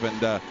half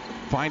and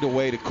find a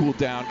way to cool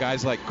down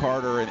guys like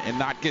Carter and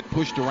not get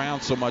pushed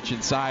around so much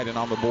inside and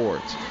on the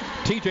boards.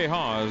 TJ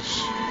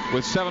Haas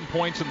with 7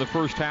 points in the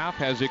first half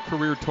has a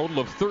career total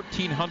of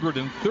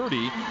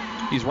 1,330.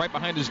 He's right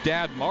behind his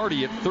dad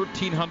Marty at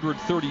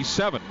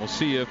 1,337. We'll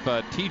see if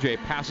TJ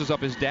passes up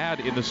his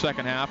dad in the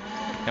second half,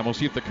 and we'll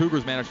see if the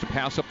Cougars manage to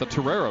pass up the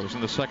Toreros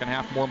in the second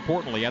half. More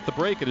importantly, at the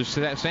break, it is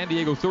San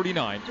Diego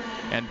 39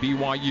 and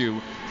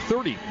BYU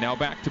 30. Now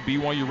back to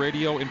BYU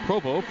Radio in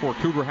Provo for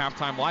Cougar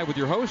Halftime Live with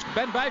your host,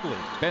 Ben Bagley.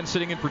 Ben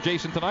sitting in for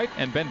Jason tonight,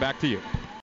 and Ben, back to you.